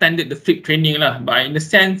I attended the flip training lah. But in a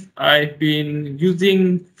sense, I've been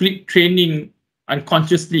using flip training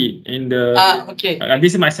unconsciously in the. Okay.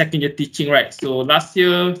 This is my second year teaching, right? So last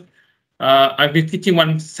year, I've been teaching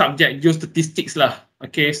one subject, geostatistics lah.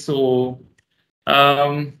 Okay, so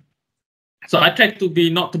I tried to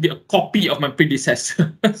not to be a copy of my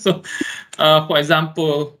predecessor. So, for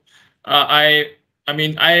example, I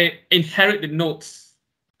inherit the notes.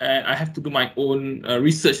 And I have to do my own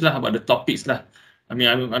research lah about the topics lah. I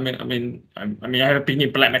have opinion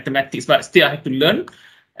like mathematics, but still I have to learn.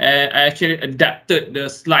 And I actually adapted the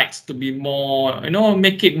slides to be more,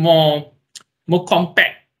 make it more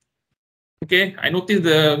compact. Okay, I noticed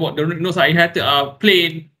the notes I inherited are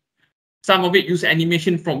plain. Some of it use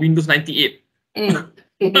animation from Windows 98. So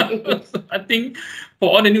I think for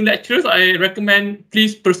all the new lecturers, I recommend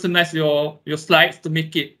please personalize your slides to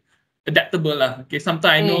make it adaptable lah. Okay, sometimes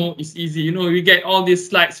I know it's easy. We get all these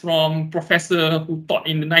slides from professor who taught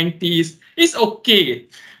in the 90s. It's okay,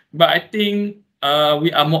 but I think we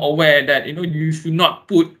are more aware that you should not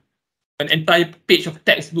put an entire page of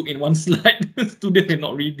textbook in one slide. Students will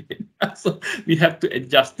not read it, so we have to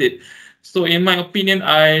adjust it. So in my opinion,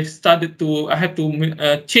 I had to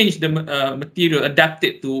change the material, adapt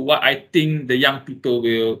it to what I think the young people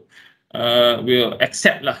will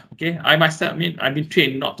accept lah. Okay, I myself, I've been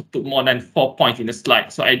trained not to put more than 4 points in a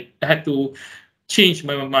slide, so I had to change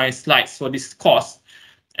my slides for this course.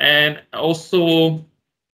 And also,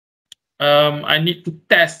 I need to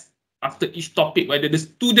test after each topic whether the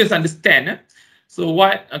students understand. So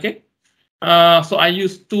what? Okay, so I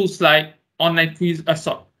use tools like online quizzes.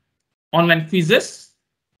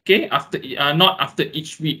 Okay, not after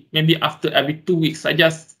each week, maybe after every 2 weeks. I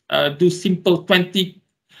just do simple 20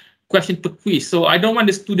 question per quiz. So I don't want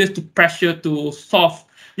the students to pressure to solve.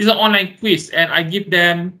 This is an online quiz, and I give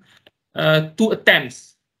them 2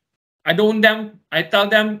 attempts. I tell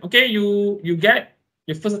them, okay, you get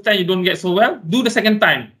your first attempt, you don't get so well, do the second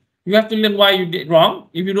time. You have to learn why you did wrong.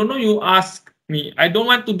 If you don't know, you ask me. I don't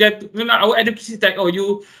want to get our education is like, oh,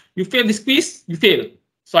 you fail this quiz, you fail.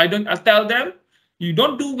 So I tell them, you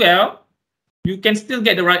don't do well, you can still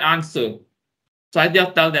get the right answer. So I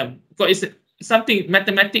just tell them, because it's something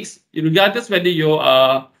mathematics, regardless whether your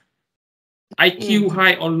IQ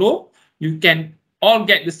high or low, you can all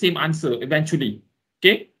get the same answer eventually.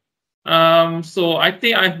 Okay. So I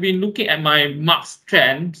think I've been looking at my marks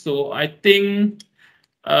trend. So I think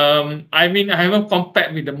I haven't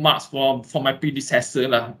compared with the marks for my predecessor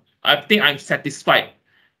lah. I think I'm satisfied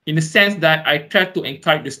in the sense that I try to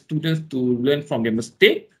encourage the students to learn from their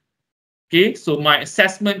mistake. Okay, so my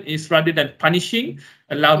assessment is rather than punishing,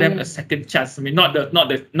 allow them a second chance. Not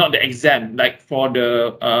the exam, like for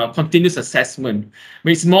the continuous assessment.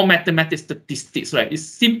 But it's more mathematics, statistics, right? It's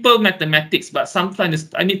simple mathematics, but sometimes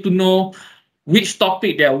I need to know which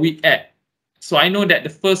topic they are weak at. So I know that the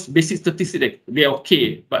first basic statistics, they're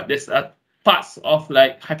okay, but there's parts of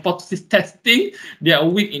like hypothesis testing, they are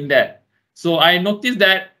weak in that. So I noticed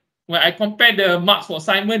that when I compare the marks for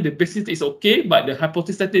assignment, the basic is okay, but the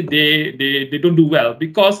hypothesis they don't do well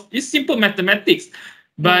because it's simple mathematics.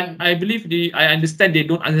 but I believe I understand they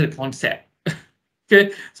don't understand the concept.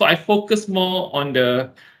 Okay, so I focus more on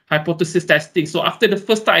the hypothesis testing. So after the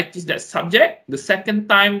first time I teach that subject, the second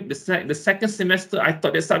time, the second semester I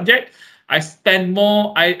taught that subject, I spend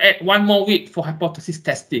more, I add 1 more week for hypothesis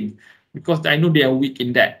testing because I know they are weak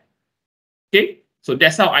in that. Okay, so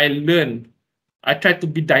that's how I learn. I try to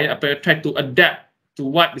adapt to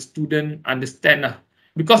what the student understand.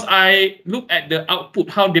 Because I look at the output,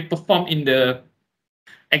 how they perform in the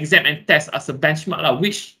exam and test as a benchmark,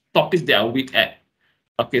 which topics they are weak at.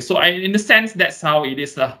 Okay, so in a sense, that's how it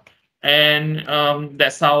is. And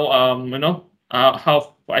that's how,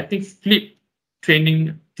 how I think flip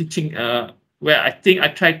training, teaching, where I think I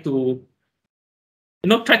try to,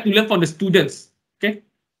 try to learn from the students. Okay,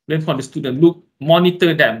 learn from the student,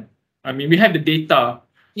 monitor them. I mean, we have the data.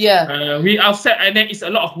 Yeah. We outside, and then it's a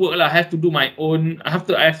lot of work. I have to do my own. I have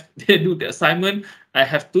to do the assignment. I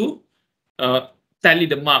have to tally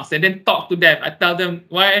the marks and then talk to them. I tell them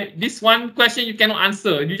why this one question you cannot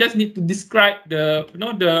answer. You just need to describe the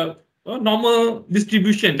normal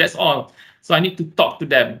distribution. That's all. So I need to talk to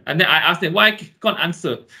them, and then I ask them why you can't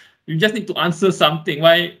answer. You just need to answer something.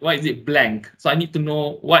 Why is it blank? So I need to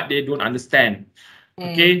know what they don't understand.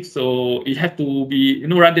 Okay, so you have to be,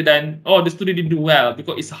 rather than, oh, the student didn't do well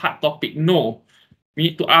because it's a hard topic. No, we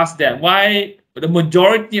need to ask them why the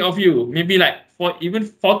majority of you, maybe like even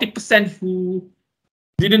 40% who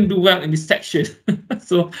didn't do well in this section.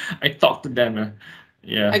 So I talk to them.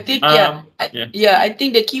 Yeah. I think I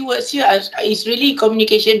think the keywords here is really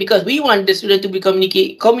communication, because we want the student to be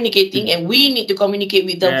communicating, and we need to communicate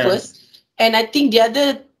with them first. And I think the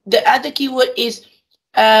other keyword is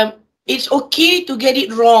it's okay to get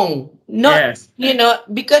it wrong. Not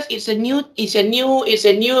because it's a new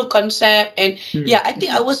concept, and I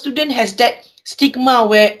think our student has that stigma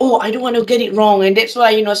where, oh, I don't want to get it wrong, and that's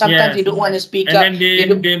why sometimes they don't want to speak up. And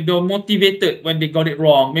then they're motivated when they got it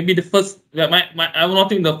wrong. Maybe the first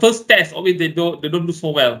the first test always they don't do so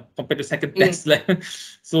well compared to second test.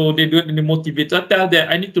 So they motivate. I tell them,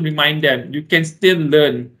 I need to remind them, you can still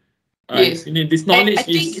learn. Yes. This knowledge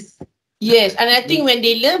is. Yes, and I think when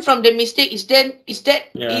they learn from the mistake,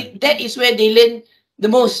 that is where they learn the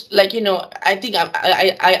most. I think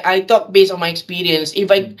I talk based on my experience.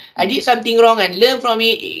 If I did something wrong and learn from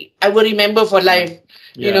it, I will remember for life.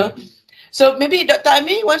 So maybe Dr.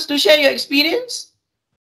 Amir wants to share your experience.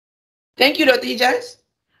 Thank you, Dr. Hijaz.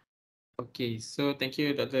 Okay, so thank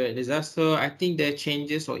you, Dr. Eliza. So I think the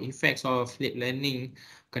changes or effects of flipped learning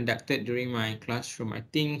conducted during my classroom, I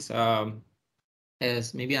think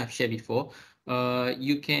as maybe I've shared before,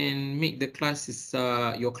 you can make the classes,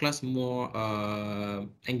 your class more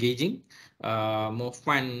engaging, more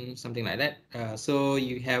fun, something like that. So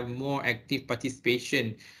you have more active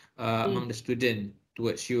participation among the student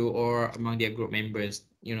towards you or among their group members.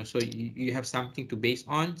 So you have something to base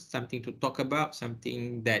on, something to talk about,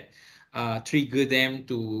 something that trigger them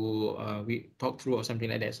to talk through or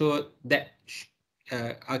something like that. So that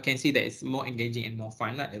I can see that it's more engaging and more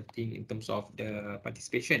fun, I think, in terms of the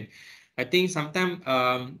participation. I think sometimes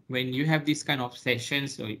when you have this kind of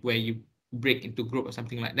sessions where you break into group or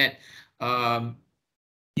something like that,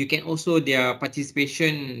 you can also their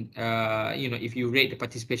participation, if you rate the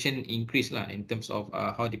participation increase in terms of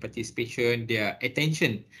how the participation, their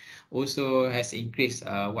attention also has increased,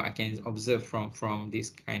 what I can observe from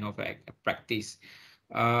this kind of practice.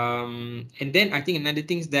 And then I think another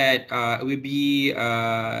thing is that it will be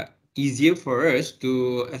easier for us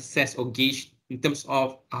to assess or gauge in terms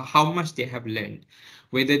of how much they have learned,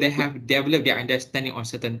 whether they have developed their understanding on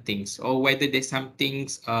certain things, or whether there's some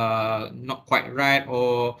things not quite right,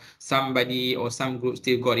 or somebody or some group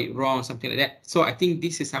still got it wrong, something like that. So I think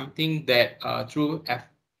this is something that through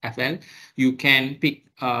FL you can pick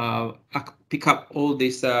up all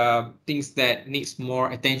these things that needs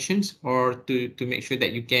more attentions, or to make sure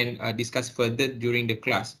that you can discuss further during the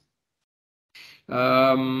class.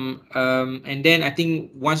 And then I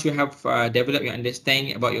think once you have developed your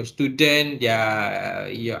understanding about your student,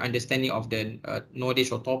 your understanding of the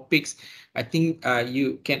knowledge or topics, I think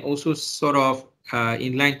you can also sort of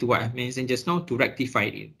in line to what I've mentioned just now, to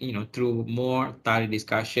rectify it, through more thorough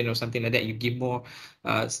discussion or something like that. You give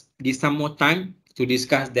some more time to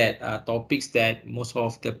discuss that topics that most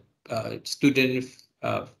of the students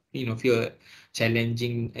feel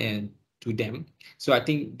challenging and to them. So I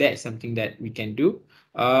think that's something that we can do.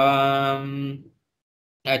 I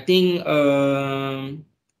think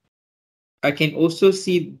I can also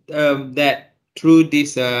see that through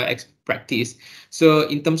this practice. So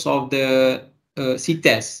in terms of the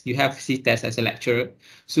C-test, you have C-test as a lecturer,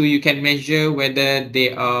 so you can measure whether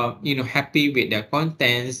they are happy with their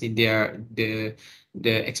contents, in the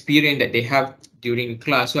the experience that they have during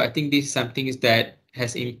class. So I think this is something that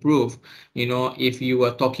has improved. You know, if you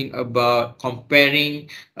were talking about comparing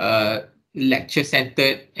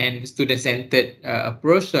lecture-centered and student-centered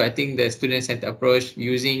approach, so I think the student-centered approach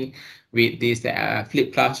using with this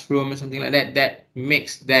flipped classroom or something like that, that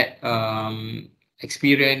makes that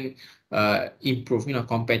experience improve, you know,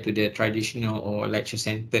 compared to the traditional or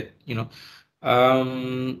lecture-centered, you know.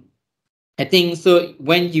 I think so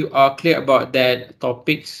when you are clear about that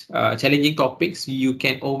topics, challenging topics, you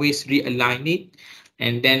can always realign it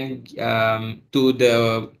and then to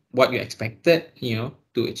the what you expected, you know,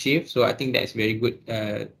 to achieve. So I think that's very good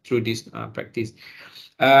through this practice.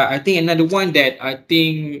 I think another one that I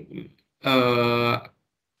think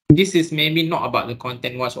this is maybe not about the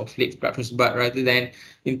content was of flipped classrooms, but rather than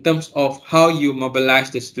in terms of how you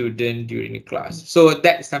mobilize the student during the class. So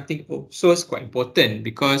that's something also is quite important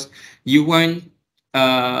because you want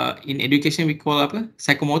in education we call apa?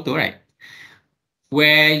 Psychomotor, right?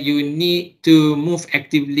 Where you need to move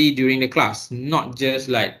actively during the class, not just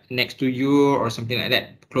like next to you or something like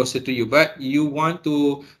that, closer to you, but you want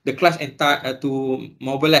to the class to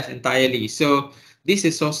mobilize entirely. So this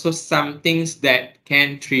is also some things that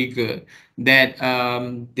can trigger that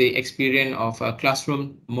the experience of a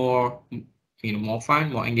classroom more, you know, more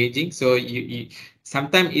fun, more engaging. So you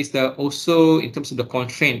sometimes it's the also in terms of the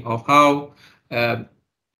constraint of how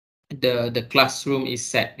the classroom is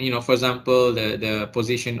set, you know, for example the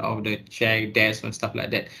position of the chair, desk and stuff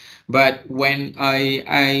like that. But when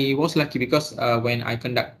I was lucky because when I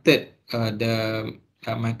conducted the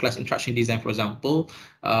my class instruction design, for example,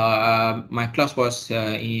 my class was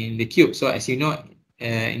in the cube. So as you know,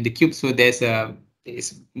 in the cube, so there's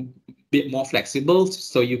it's a bit more flexible,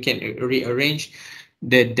 so you can rearrange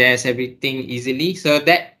the desk, everything easily. So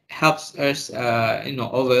that helps us, you know,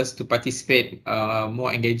 all of us to participate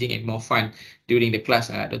more engaging and more fun during the class,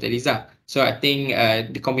 Dr. Eliza. So I think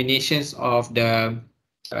the combinations of the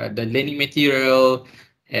learning material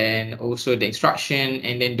and also the instruction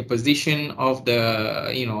and then the position of the,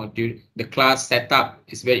 you know, the class setup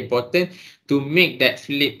is very important to make that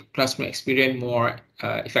flipped classroom experience more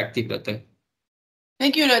effective, Doctor.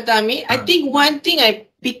 Thank you, Dr. Ami. I think one thing I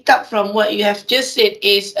picked up from what you have just said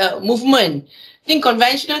is movement. I think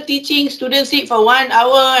conventional teaching, students sit for 1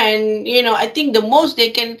 hour and, you know, I think the most they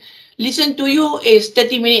can listen to you is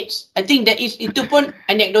 30 minutes. I think that is, itu pun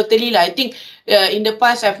anecdotally lah. I think in the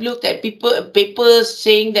past I've looked at papers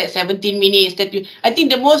saying that 17 minutes, 30. I think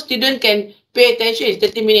the most student can pay attention is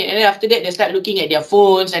 30 minutes and then after that they start looking at their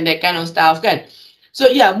phones and that kind of stuff, kan? So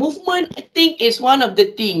yeah, movement I think is one of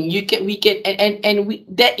the thing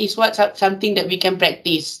that is what something that we can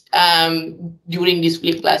practice during these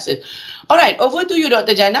flip classes. All right, over to you,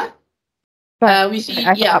 Dr. Jaanah. We see,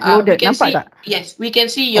 uploaded. we can Nampak see, tak? yes, we can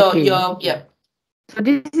see your yeah. So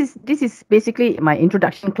this is basically my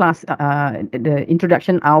introduction class, the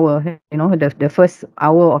introduction hour, you know, the first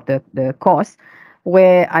hour of the course,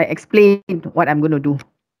 where I explain what I'm going to do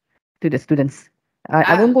to the students.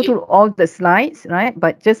 I won't go through all the slides, right?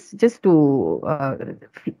 But just to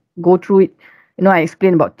go through it, you know, I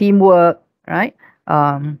explain about teamwork, right?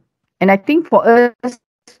 And I think for us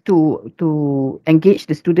to engage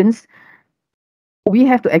the students, we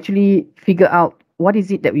have to actually figure out what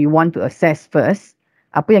is it that we want to assess first,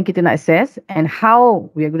 apa yang kita nak assess, and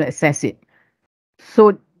how we are going to assess it.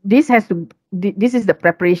 So this is the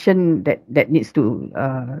preparation that needs to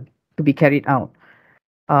be carried out.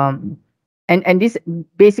 And this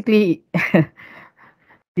basically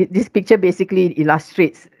this picture basically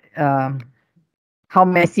illustrates how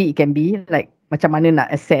messy it can be, like macam mana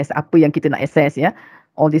nak assess, apa yang kita nak assess, yeah,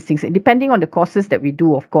 all these things depending on the courses that we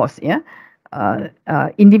do, of course, yeah.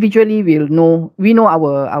 Individually we know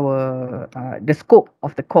our the scope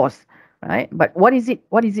of the course, right? But what is it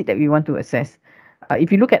that we want to assess?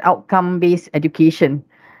 If you look at outcome based education,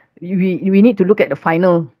 we need to look at the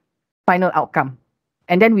final outcome.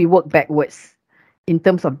 And then we work backwards in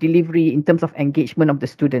terms of delivery, in terms of engagement of the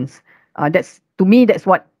students. That's, to me, that's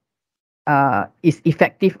what is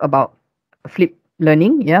effective about flipped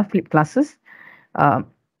learning, yeah, flipped classes.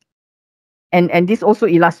 And this also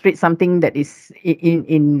illustrates something that is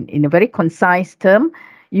in a very concise term.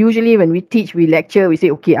 Usually when we teach, we lecture, we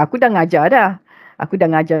say, okay, aku dah ngajar dah,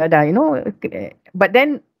 you know. But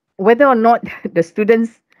then whether or not the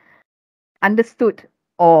students understood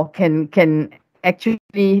or can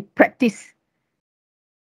actually practice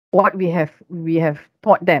what we have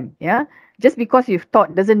taught them, yeah. Just because you've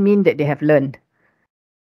taught doesn't mean that they have learned.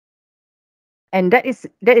 And that is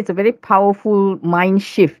a very powerful mind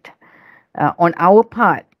shift on our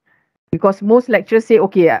part Because most lecturers say,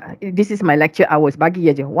 okay, this is my lecture hours,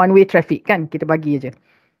 bagi aja. One way traffic kan, kita bagi aja.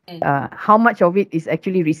 How much of it is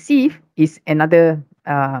actually received is another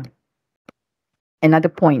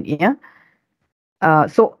point, yeah.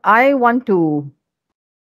 So I want to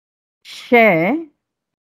share.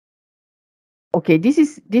 Okay, this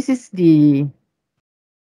is the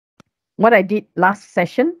what I did last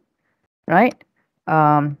session, right?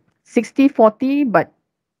 60-40, but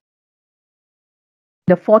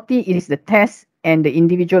the 40 is the test and the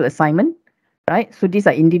individual assignment, right? So these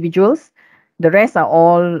are individuals. The rest are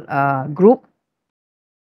all group.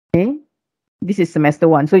 Okay. This is semester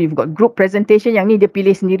 1. So you've got group presentation. Yang ni dia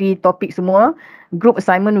pilih sendiri topik semua. Group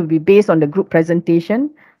assignment will be based on the group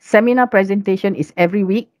presentation. Seminar presentation is every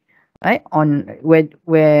week, right? On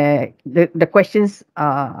where the questions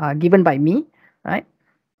are given by me, right?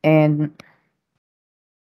 And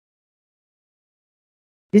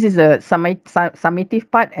this is the summative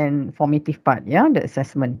part and formative part, yeah, the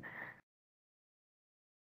assessment.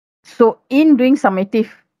 So in doing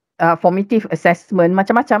summative, formative assessment,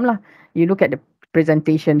 macam-macam lah. You look at the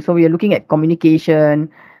presentation. So we are looking at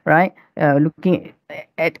communication, right? Looking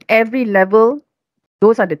at every level.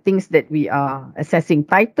 Those are the things that we are assessing.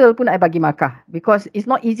 Title pun I bagi markah because it's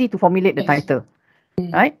not easy to formulate the title,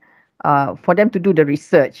 right? For them to do the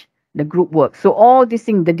research, the group work. So all these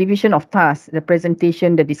things, the division of tasks, the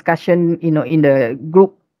presentation, the discussion, in the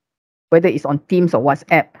group, whether it's on Teams or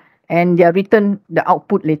WhatsApp, and they are written, the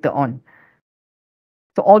output later on.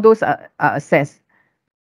 So all those are assessed.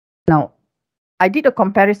 Now, I did a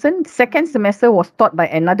comparison. Second semester was taught by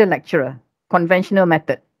another lecturer, conventional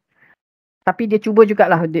method. Tapi dia cuba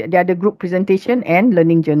jugalah, dia ada group presentation and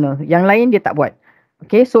learning journal. Yang lain dia tak buat.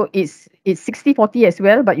 Okay, so it's 60-40 as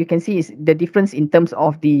well, but you can see is the difference in terms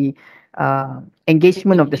of the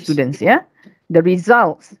engagement of the students, yeah? The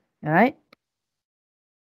results, right?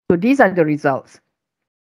 So these are the results.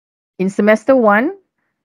 In semester 1,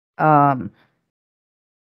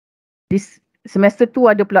 this semester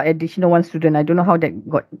 2 ada pula additional 1 student. I don't know how that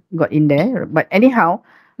got in there, but anyhow,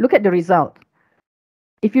 look at the result.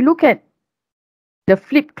 If you look at the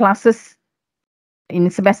flipped classes in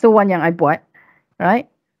semester 1 yang I buat, right?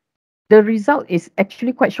 The result is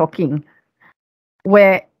actually quite shocking.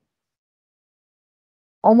 Where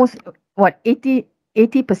almost 80%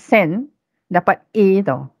 dapat A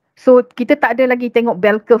tau. So kita tak ada lagi tengok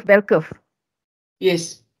bell curve.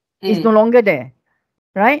 Yes. It's no longer there,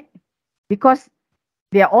 right? Because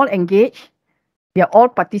they are all engaged, they all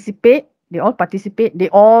participate. They all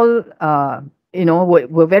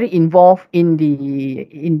were very involved in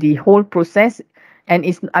the whole process. And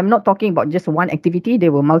I'm not talking about just one activity,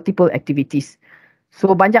 there were multiple activities.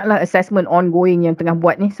 So banyaklah assessment ongoing yang tengah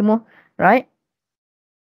buat ni semua, right?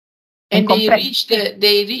 And they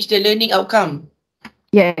reach the learning outcome.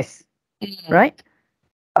 Yes. Right?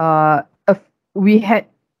 We had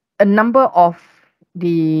a number of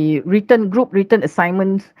the group written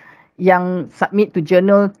assignments yang submit to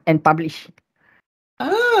journal and publish.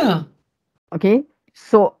 Okay.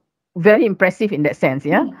 So very impressive in that sense,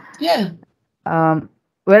 yeah? Yeah.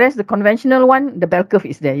 Whereas the conventional one, the bell curve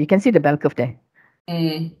is there. You can see the bell curve there.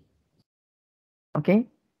 Okay.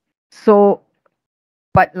 So,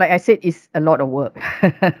 but like I said, it's a lot of work.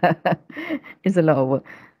 It's a lot of work.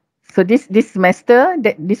 So this semester,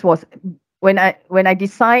 this was when I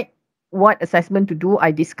decide what assessment to do,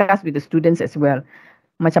 I discuss with the students as well.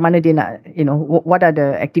 Macam mana dia nak, what are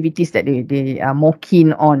the activities that they are more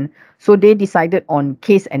keen on. So they decided on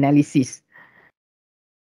case analysis.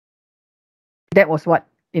 That was what,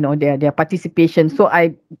 their participation. So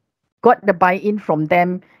I got the buy-in from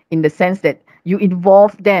them in the sense that you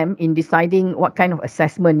involve them in deciding what kind of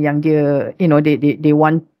assessment yang dia, they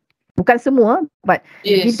want. Bukan semua, but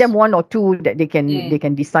give them 1 or 2 that they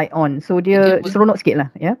can decide on. So dia seronok sikit lah,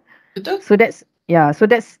 yeah. Betul. So that's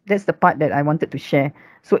the part that I wanted to share.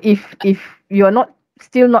 So if you're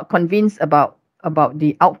still not convinced about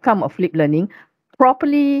the outcome of flipped learning,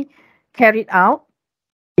 properly carried out,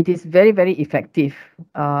 it is very, very effective.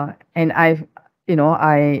 And I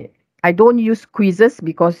don't use quizzes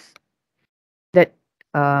because that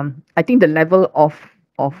I think the level of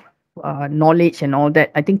knowledge and all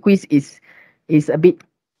that, I think quiz is a bit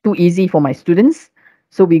too easy for my students.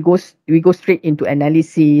 So we go straight into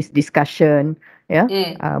analysis, discussion, yeah.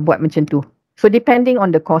 Buat macam tu. So depending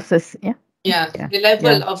on the courses, yeah. Yeah, the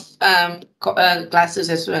level of classes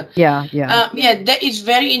as well. Yeah. That is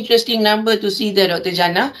very interesting number to see there, Dr.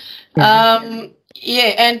 Jaanah.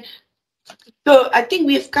 And so I think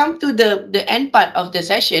we've come to the end part of the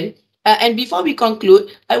session. And before we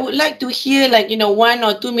conclude, I would like to hear 1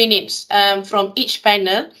 or 2 minutes from each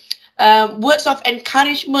panel words of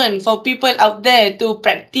encouragement for people out there to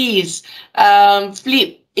practice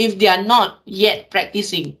flip if they are not yet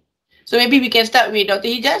practicing? So maybe we can start with Dr.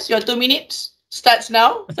 Hijaz. Your 2 minutes starts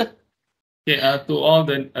now. Okay, to all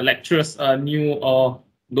the lecturers, new or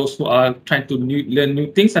those who are trying to learn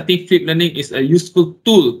new things, I think flip learning is a useful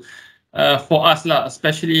tool for us,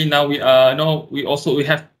 especially now we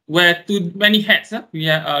have wear too many hats. We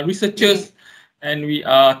are researchers and we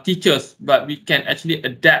are teachers, but we can actually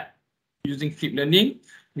adapt using flip learning.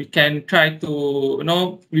 We can try to,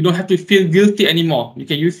 we don't have to feel guilty anymore. We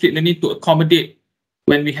can use flip learning to accommodate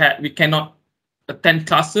when we cannot attend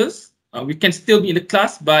classes. We can still be in the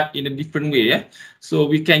class, but in a different way. Yeah. So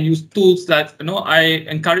we can use tools that, I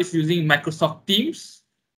encourage using Microsoft Teams.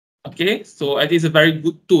 Okay, so it is a very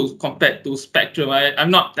good tool compared to Spectrum.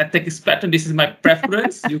 I'm not taking Spectrum. This is my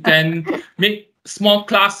preference. You can make small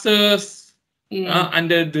classes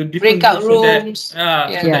under the different breakout rooms, rooms,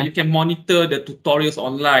 so that you can monitor the tutorials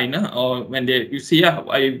online. Or when you see,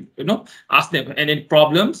 I ask them any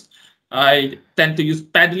problems. I tend to use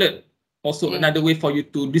Padlet. Also, another way for you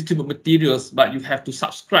to distribute materials, but you have to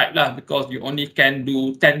subscribe because you only can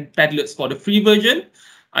do 10 Padlets for the free version.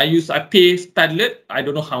 I pay Padlet. I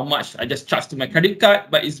don't know how much. I just charge to my credit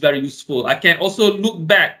card, but it's very useful. I can also look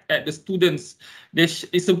back at the students.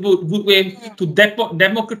 It's a good way to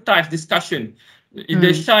democratize discussion. If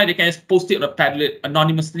they're shy, they can just post it on a Padlet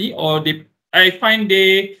anonymously, or I find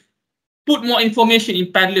they put more information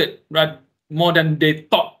in Padlet more than they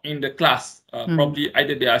taught in the class. Probably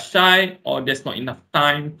either they are shy or there's not enough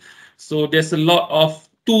time. So there's a lot of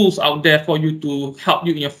tools out there for you to help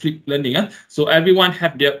you in your flip learning. So everyone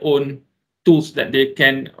have their own tools that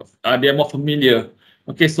they're more familiar.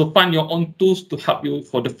 Okay, so find your own tools to help you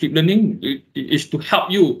for the flip learning. It is to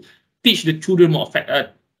help you teach the children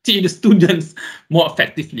teach the students more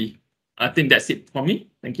effectively. I think that's it for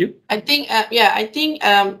me. Thank you. I think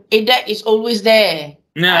EDAC is always there.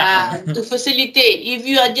 To facilitate. If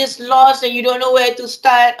you are just lost and you don't know where to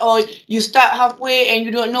start, or you start halfway and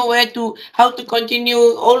you don't know how to continue,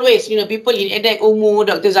 always, people in EDAC,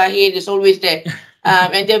 Dr. Zahir is always there.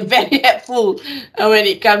 And they're very helpful when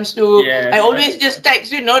it comes to, I always just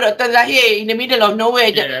text, Dr. Zahir in the middle of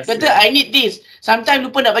nowhere. Doctor, I need this. Sometimes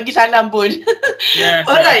lupa nak bagi salam pun.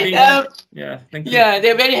 Alright. Thank you. Yeah,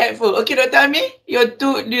 they're very helpful. Okay, Dr. Amir, your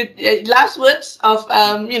last words of,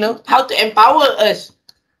 how to empower us.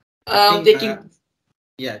 I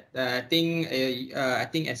think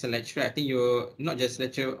as a lecturer, I think you not just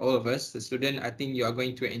lecture all of us, the student. I think you are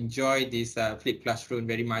going to enjoy this flipped classroom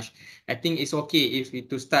very much. I think it's okay if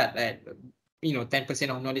to start at 10%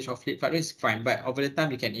 of knowledge of flipped classroom is fine, but over the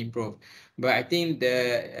time you can improve. But I think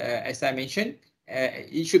as I mentioned,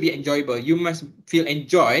 it should be enjoyable. You must feel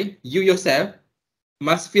enjoy. You yourself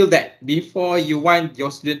must feel that before you want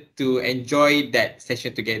your student to enjoy that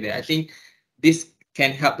session together. I think this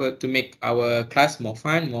can help to make our class more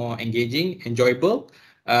fun, more engaging, enjoyable.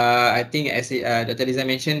 I think as Dr. Eliza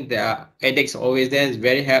mentioned, the edX always there is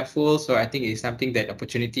very helpful. So I think it's something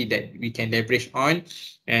opportunity that we can leverage on.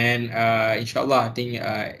 And inshallah, I think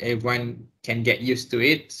everyone can get used to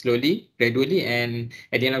it slowly, gradually. And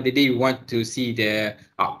at the end of the day, we want to see the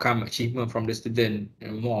outcome achievement from the student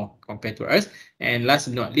more compared to us. And last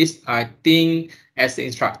but not least, I think as the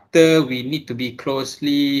instructor, we need to be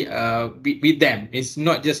closely with them. It's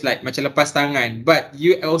not just like macam lepas tangan, but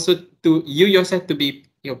you yourself to be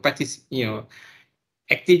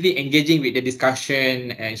actively engaging with the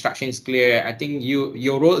discussion. Instruction is clear. I think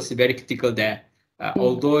your role is very critical there.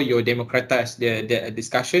 Although you democratize the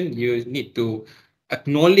discussion, you need to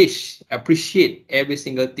acknowledge, appreciate every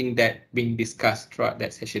single thing that being discussed throughout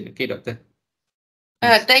that session. Okay, Doctor.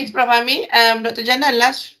 Thanks, Prof. Ami. Dr. Jaanah,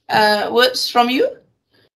 last words from you?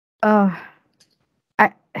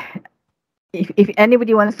 If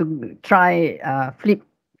anybody wants to try flip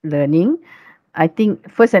learning, I think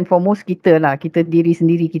first and foremost kita diri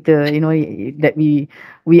sendiri kita, that we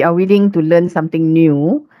are willing to learn something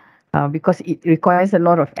new, because it requires a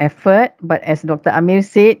lot of effort. But as Dr. Amir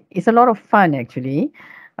said, it's a lot of fun actually.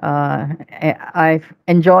 I've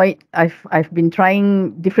been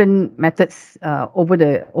trying different methods over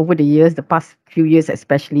the years, the past few years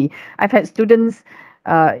especially. I've had students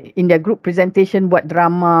in their group presentation buat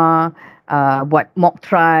drama, buat mock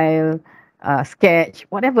trial, sketch,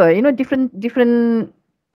 whatever, different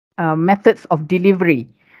methods of delivery.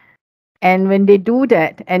 And when they do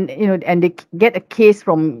that, and and they get a case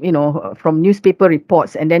from from newspaper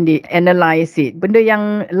reports, and then they analyze it, benda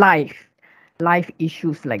yang live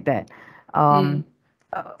issues like that. And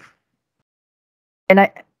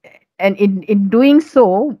in doing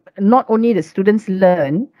so, not only the students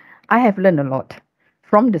learn, I have learned a lot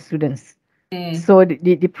from the students. Mm. So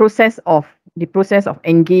the process of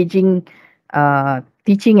engaging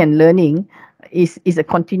teaching and learning is a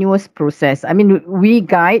continuous process. I mean, we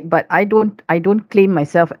guide, but I don't claim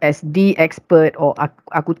myself as the expert or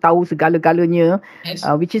aku tahu segala-galanya, Yes.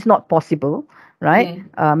 which is not possible, right?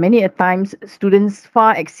 Mm. Many a times students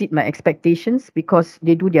far exceed my expectations because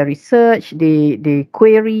they do their research, they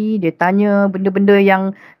query, they tanya benda-benda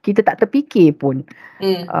yang kita tak terfikir pun.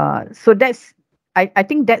 Mm. So that's I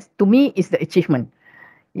think that's, to me, is the achievement.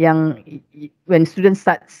 When students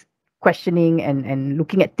starts questioning and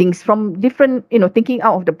looking at things from different, thinking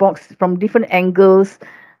out of the box from different angles,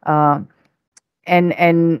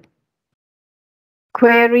 and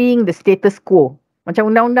querying the status quo.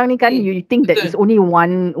 Macam undang-undang ni kan, you think that it's only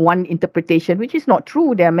one interpretation, which is not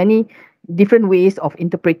true. There are many different ways of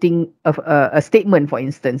interpreting a statement, for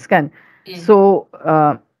instance, kan. So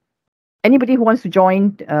anybody who wants to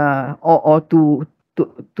join or to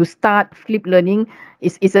start flip learning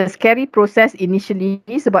is a scary process initially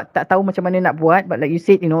sebab tak tahu macam mana nak buat, but like you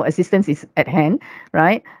said, assistance is at hand,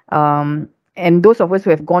 right? And those of us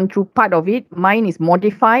who have gone through part of it, mine is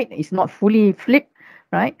modified, it's not fully flipped,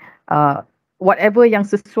 right? Whatever yang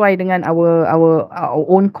sesuai dengan our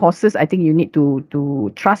own courses, I think you need to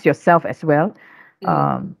trust yourself as well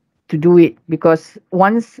to do it, because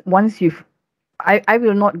once you've I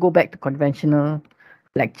will not go back to conventional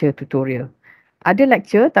lecture tutorial. Ada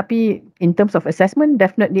lecture, tapi in terms of assessment,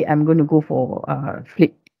 definitely I'm going to go for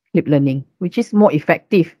flip learning, which is more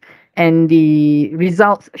effective, and the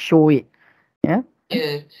results show it. Yeah.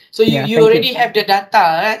 Yeah. So you Thank already have the data,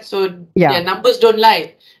 right? So the numbers don't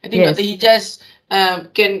lie. I think Yes. Dr. Hijaz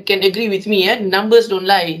can agree with me. Numbers don't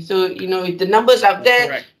lie. So if the numbers are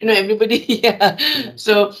there, Correct. everybody. Yeah.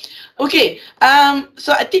 So okay.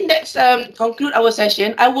 So I think that's conclude our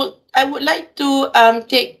session. I would like to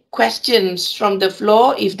take questions from the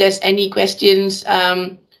floor, if there's any questions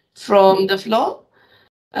from the floor.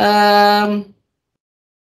 Hang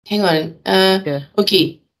on.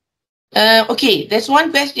 Okay. Okay, there's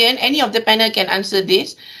one question. Any of the panel can answer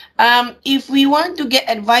this. If we want to get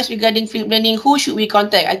advice regarding flip learning, who should we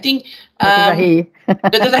contact? I think Dr.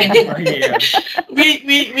 Zahir.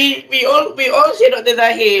 we all say Dr.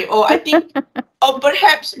 Zahir, or I think, or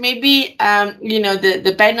perhaps maybe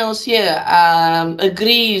the panels here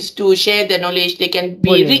agrees to share the knowledge. They can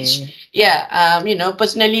be reached. Yeah,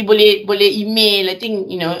 personally boleh email. I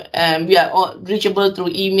think we are all reachable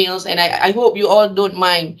through emails, and I hope you all don't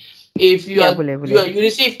mind if you you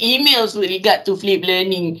receive emails with regard to flip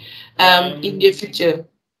learning in the future.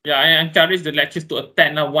 Yeah, I encourage the lecturers to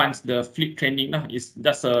attend once the flip training is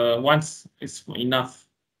just once is enough.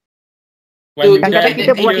 When kadang-kadang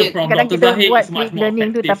kita buat it's much flip more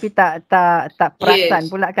learning tu, tapi effective. tak perasan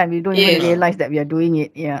pula kan. We don't even realize that we are doing it.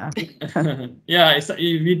 Yeah. Yeah,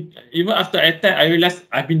 even after I attend, I realize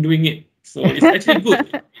I've been doing it. So it's actually good.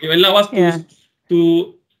 It allows us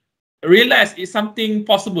to realize it's something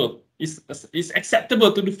possible. It's acceptable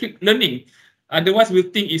to do flip learning. Otherwise, we'll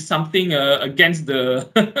think it's something against the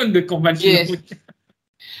the conventional. Yes.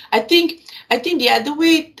 I think the other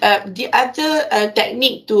way, the other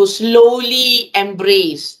technique to slowly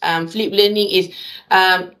embrace flip learning is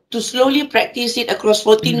to slowly practice it across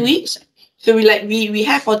 14 weeks. So we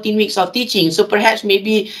have 14 weeks of teaching. So perhaps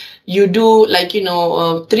maybe you do 3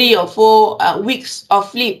 or 4 weeks of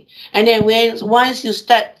flip, and then once you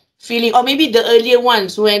start feeling, or maybe the earlier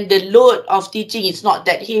ones when the load of teaching is not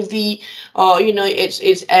that heavy, or it's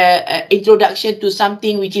introduction to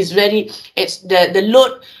something which is the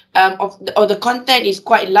load or the content is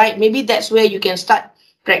quite light. Maybe that's where you can start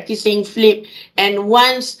practicing flip, and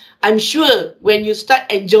once, I'm sure, when you start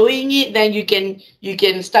enjoying it, then you can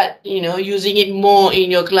start using it more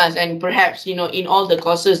in your class, and perhaps in all the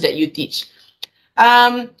courses that you teach.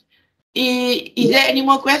 Is there any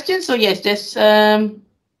more questions? So yes, there's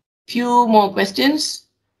few more questions.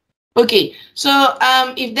 Okay, so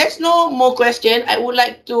if there's no more question, I would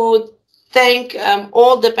like to thank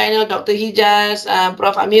all the panel, Dr. Hijaz,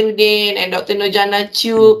 Prof. Amirrudin, and Dr. Jaanah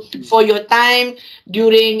for your time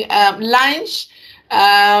during lunch,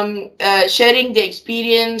 sharing the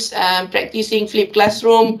experience practicing flipped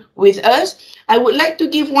classroom with us. I would like to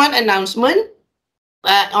give one announcement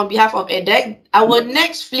on behalf of EDEC. Our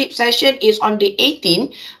next flip session is on the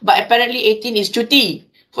 18th, but apparently 18 is cuti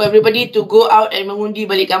for everybody to go out and mengundi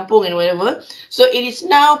balik kampung and whatever. So it is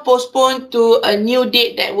now postponed to a new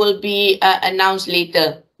date that will be announced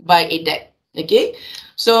later by EDEC. Okay,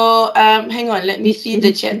 so hang on, let me see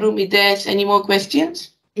the chat room if there's any more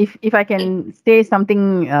questions. If I can say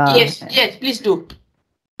something. Yes, please do.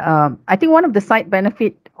 I think one of the side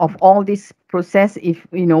benefit of all this process, if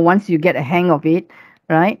once you get a hang of it,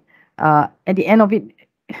 right? At the end of it,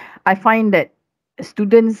 I find that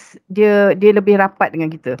students dia lebih rapat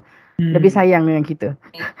dengan kita, lebih sayang dengan kita,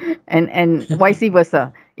 and vice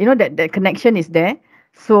versa. You know that connection is there.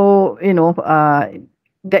 So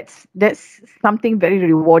that's something very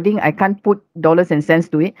rewarding. I can't put dollars and cents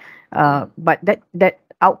to it, but that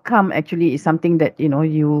outcome actually is something that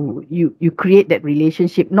you create that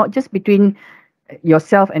relationship, not just between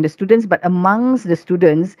yourself and the students, but amongst the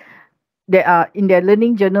students. They are in their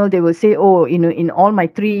learning journal, they will say, oh, in all my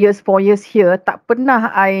 3 years, 4 years here, tak pernah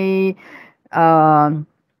I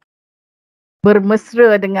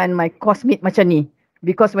bermesra dengan my coursemate macam ni.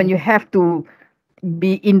 Because when you have to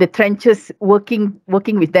be in the trenches working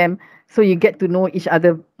with them, so you get to know each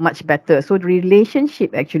other much better. So the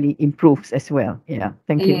relationship actually improves as well. Yeah,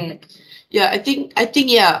 thank you. Yeah, I think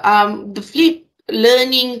the flip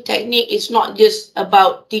learning technique is not just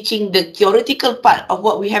about teaching the theoretical part of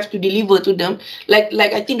what we have to deliver to them. Like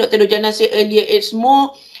I think Dr. Jaanah said earlier, it's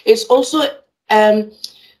also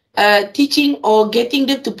teaching or getting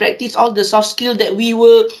them to practice all the soft skills that we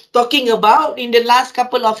were talking about in the last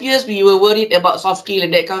couple of years. We were worried about soft skill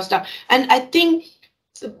and that kind of stuff. And I think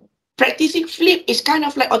practicing flip is kind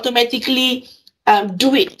of like automatically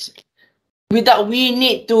do it without we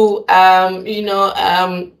need to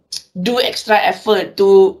do extra effort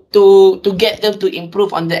to get them to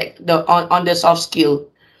improve on the soft skill.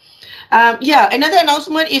 Another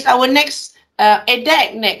announcement is our next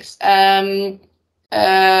EDAC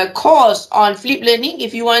course on flip learning.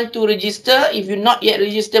 If you want to register, if you're not yet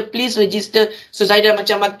registered, please register. So saya dah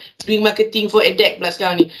macam doing marketing for EDAC pula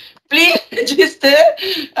sekarang ni. Please register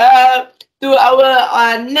to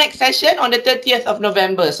our next session on the 30th of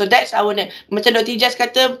November. So that's our next. Macam Dr. Hijaz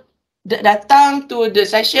kata, datang to the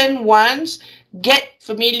session once, get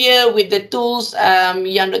familiar with the tools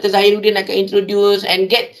yang Dr. Zahiruddin akan introduce, and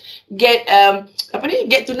get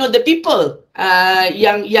to know the people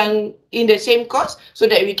yang in the same course, so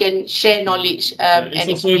that we can share knowledge and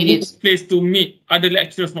experience. It's also a good place to meet other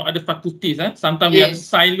lecturers from other faculties. Sometimes we have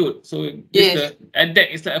siloed, so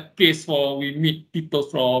EDAC is like a place for we meet people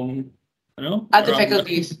from other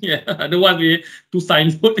faculties. Yeah, otherwise we too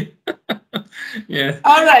siloed. Yeah.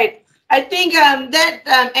 All right. I think that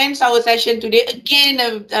ends our session today.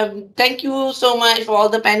 Again, thank you so much for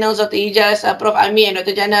all the panels, Dr. Hijaz, Prof. Amir and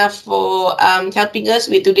Dr. Jaanah for helping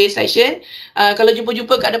us with today's session. Kalau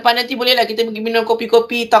jumpa-jumpa kat depan nanti bolehlah kita pergi minum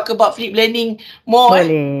kopi-kopi, talk about flip learning more.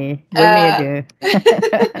 Boleh ada.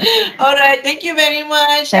 Alright, thank you very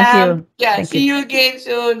much. Thank you. See you again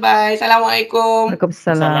soon. Bye. Assalamualaikum.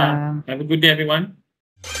 Waalaikumsalam. Have a good day, everyone.